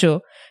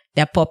macho,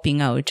 they're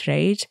popping out,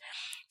 right?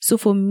 So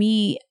for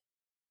me,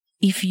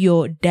 if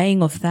you're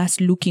dying of thirst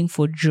looking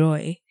for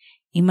joy,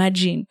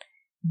 imagine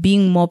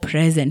being more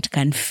present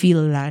can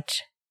fill that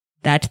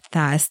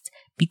thirst,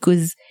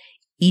 because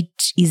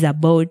it is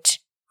about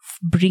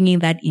bringing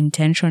that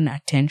intention,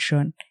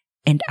 attention,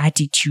 and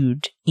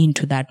attitude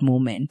into that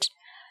moment.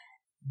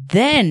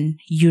 Then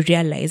you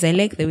realize, I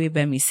like the way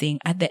Bem is saying,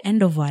 at the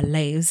end of our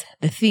lives,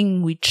 the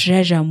thing we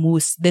treasure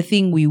most, the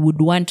thing we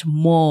would want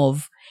more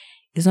of,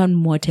 is not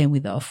more time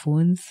with our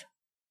phones.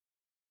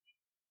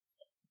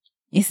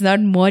 It's not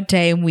more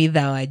time with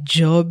our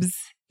jobs.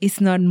 It's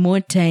not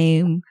more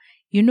time,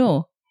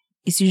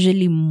 it's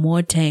usually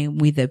more time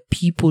with the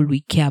people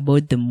we care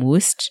about the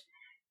most.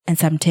 And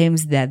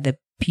sometimes they're the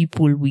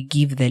people we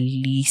give the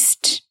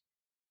least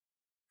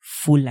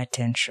full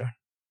attention.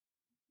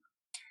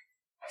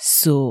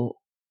 So,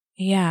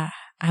 yeah,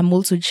 I'm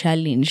also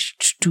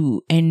challenged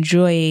to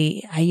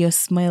enjoy. Are your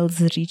smiles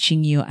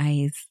reaching your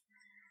eyes?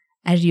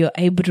 Are your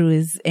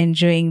eyebrows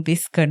enjoying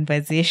this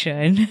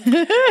conversation?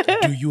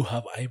 Do you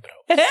have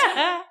eyebrows?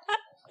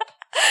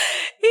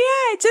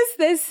 Yeah, just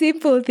the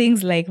simple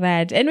things like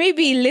that. And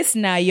maybe,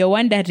 listener, you're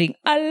wondering,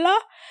 Allah,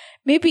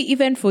 maybe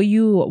even for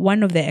you,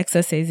 one of the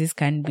exercises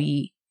can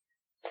be,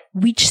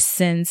 which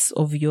sense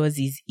of yours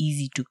is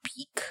easy to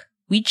pick?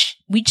 Which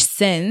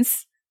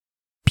sense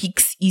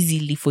picks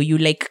easily for you,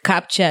 like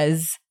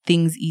captures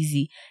things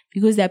easy?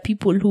 Because there are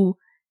people who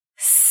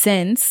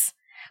sense.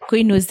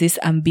 Koi knows this,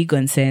 I'm big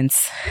on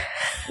sense.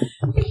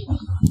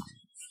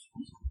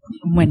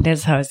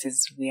 Mwenda's house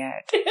is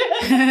weird.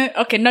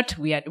 Okay, not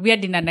weird.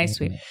 Weird in a nice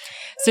way.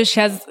 So she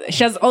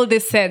has all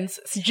this sense.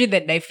 Sijui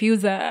the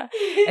diffuser.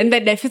 And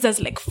the diffuser has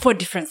like 4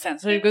 different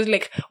scents. So it goes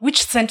like,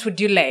 which scent would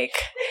you like?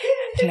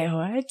 Like,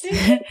 what?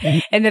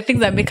 And the things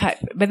that make her...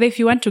 But if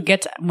you want to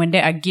get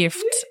Mwenda a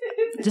gift,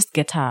 just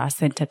get her a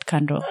scented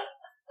candle.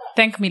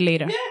 Thank me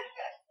later.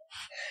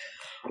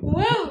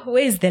 Well,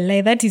 where is the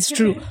lie? That is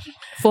true.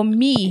 For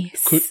me...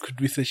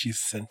 Could we say she's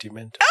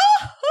sentimental?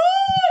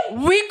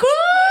 We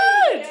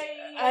could!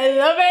 I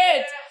love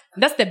it.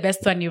 That's the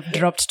best one you've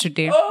dropped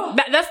today.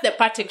 That's the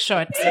parting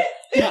shot.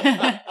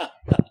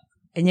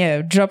 And yeah,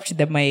 I've dropped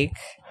the mic.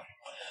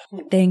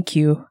 Thank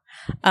you.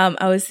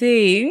 I was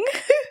saying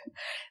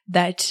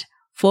that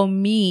for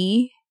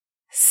me,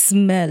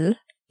 smell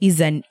is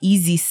an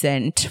easy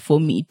scent for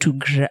me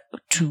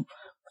to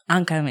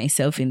anchor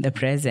myself in the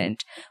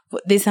present.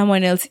 There's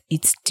someone else,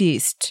 it's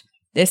taste.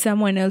 There's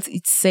someone else,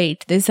 it's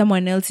sight. There's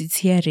someone else, it's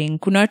hearing.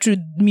 Kunatu,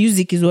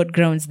 music is what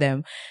grounds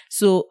them.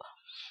 So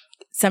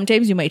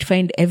sometimes you might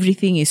find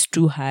everything is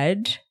too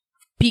hard.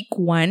 Pick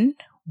one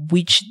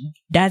which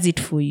does it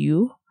for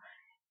you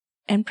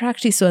and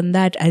practice on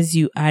that as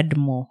you add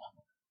more.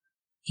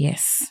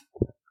 Yes.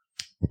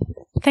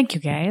 Thank you,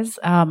 guys.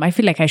 I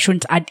feel like I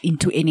shouldn't add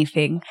into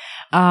anything.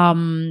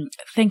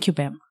 Thank you,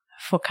 Bem,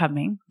 for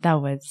coming. That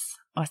was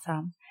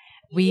awesome.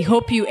 We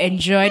hope you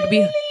enjoyed.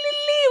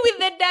 With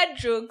the dad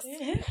jokes.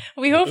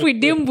 We hope we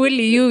didn't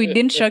bully you. We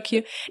didn't shock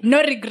you.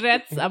 No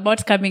regrets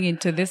about coming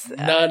into this.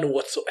 None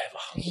whatsoever.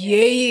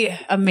 Yay.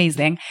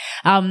 Amazing.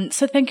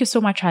 So thank you so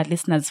much, our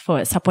listeners,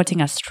 for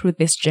supporting us through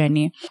this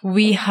journey.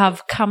 We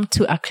have come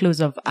to a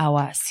close of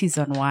our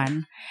season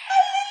 1.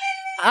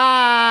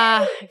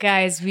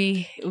 Guys,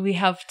 we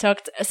have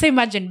talked. So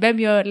imagine, Bem,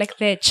 you're like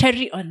the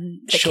cherry on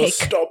the cake.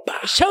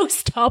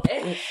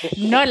 Showstopper.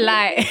 No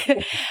lie.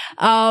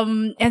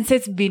 And so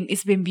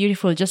it's been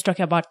beautiful just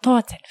talking about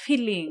thoughts and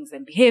feelings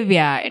and behavior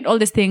and all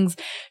these things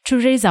to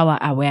raise our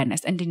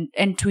awareness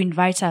and to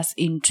invite us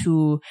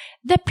into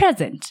the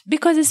present,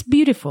 because it's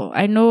beautiful.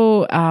 I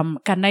know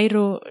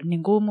Kanairo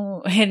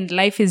Ningumu and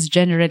life is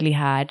generally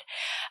hard.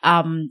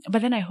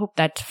 But then I hope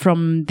that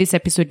from this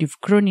episode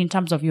you've grown in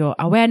terms of your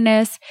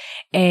awareness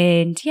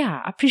and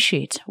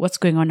appreciate what's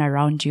going on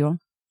around you.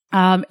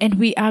 And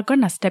we are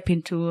gonna step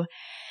into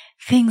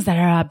things that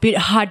are a bit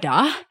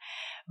harder,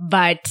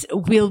 but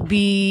will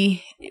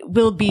be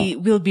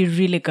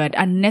really good.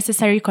 A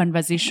necessary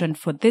conversation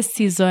for this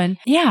season.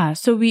 Yeah,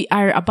 so we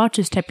are about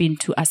to step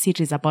into a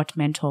series about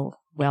mental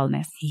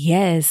wellness.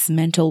 Yes,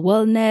 mental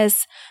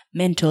wellness,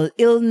 mental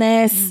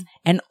illness,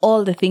 and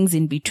all the things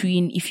in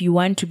between. If you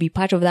want to be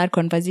part of that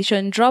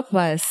conversation, drop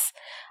us.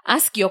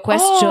 Ask your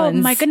questions. Oh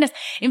my goodness.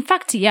 In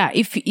fact,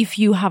 if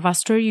you have a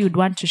story you'd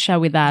want to share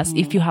with us,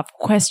 if you have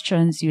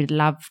questions you'd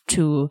love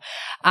to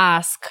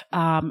ask,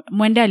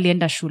 Mwenda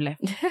alienda shule.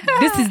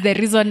 This is the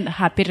reason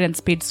her parents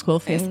paid school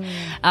fees.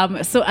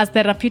 So as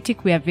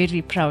Therapeutic, we are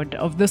very proud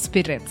of those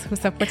parents who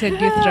supported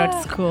you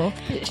throughout school.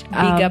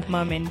 Big up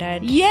mom and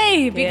dad.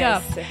 Yay, big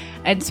up.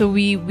 And so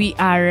we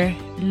are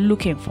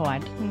looking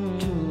forward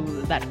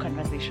to that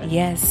conversation.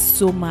 Yes,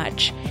 so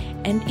much.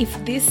 And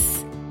if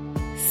this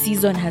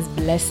season has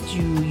blessed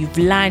you, you've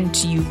learned,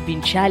 you've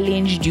been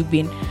challenged,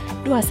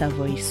 do us a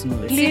voice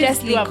note.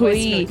 Seriously,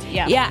 Koi.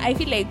 Yeah, I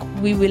feel like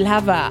we will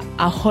have a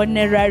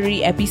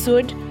honorary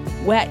episode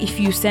where if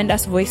you send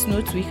us voice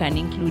notes, we can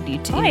include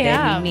it in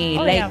the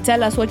mail.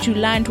 Tell us what you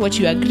learned, what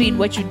you agreed,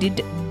 what you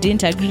did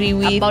didn't agree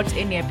with about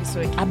any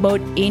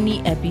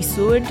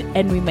episode.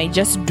 And we might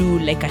just do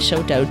like a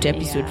shout out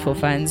episode for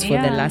fans for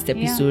the last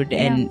episode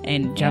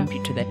and jump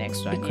into the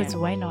next one. Because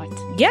why not?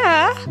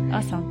 Yeah.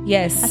 Awesome.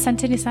 Yes.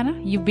 Asanteni sana.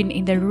 You've been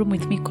in the room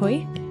with me,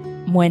 Koi,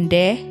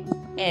 Mwende,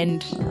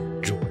 and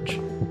George.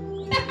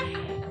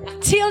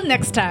 Till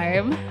next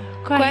time.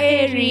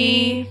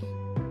 Kwaheri.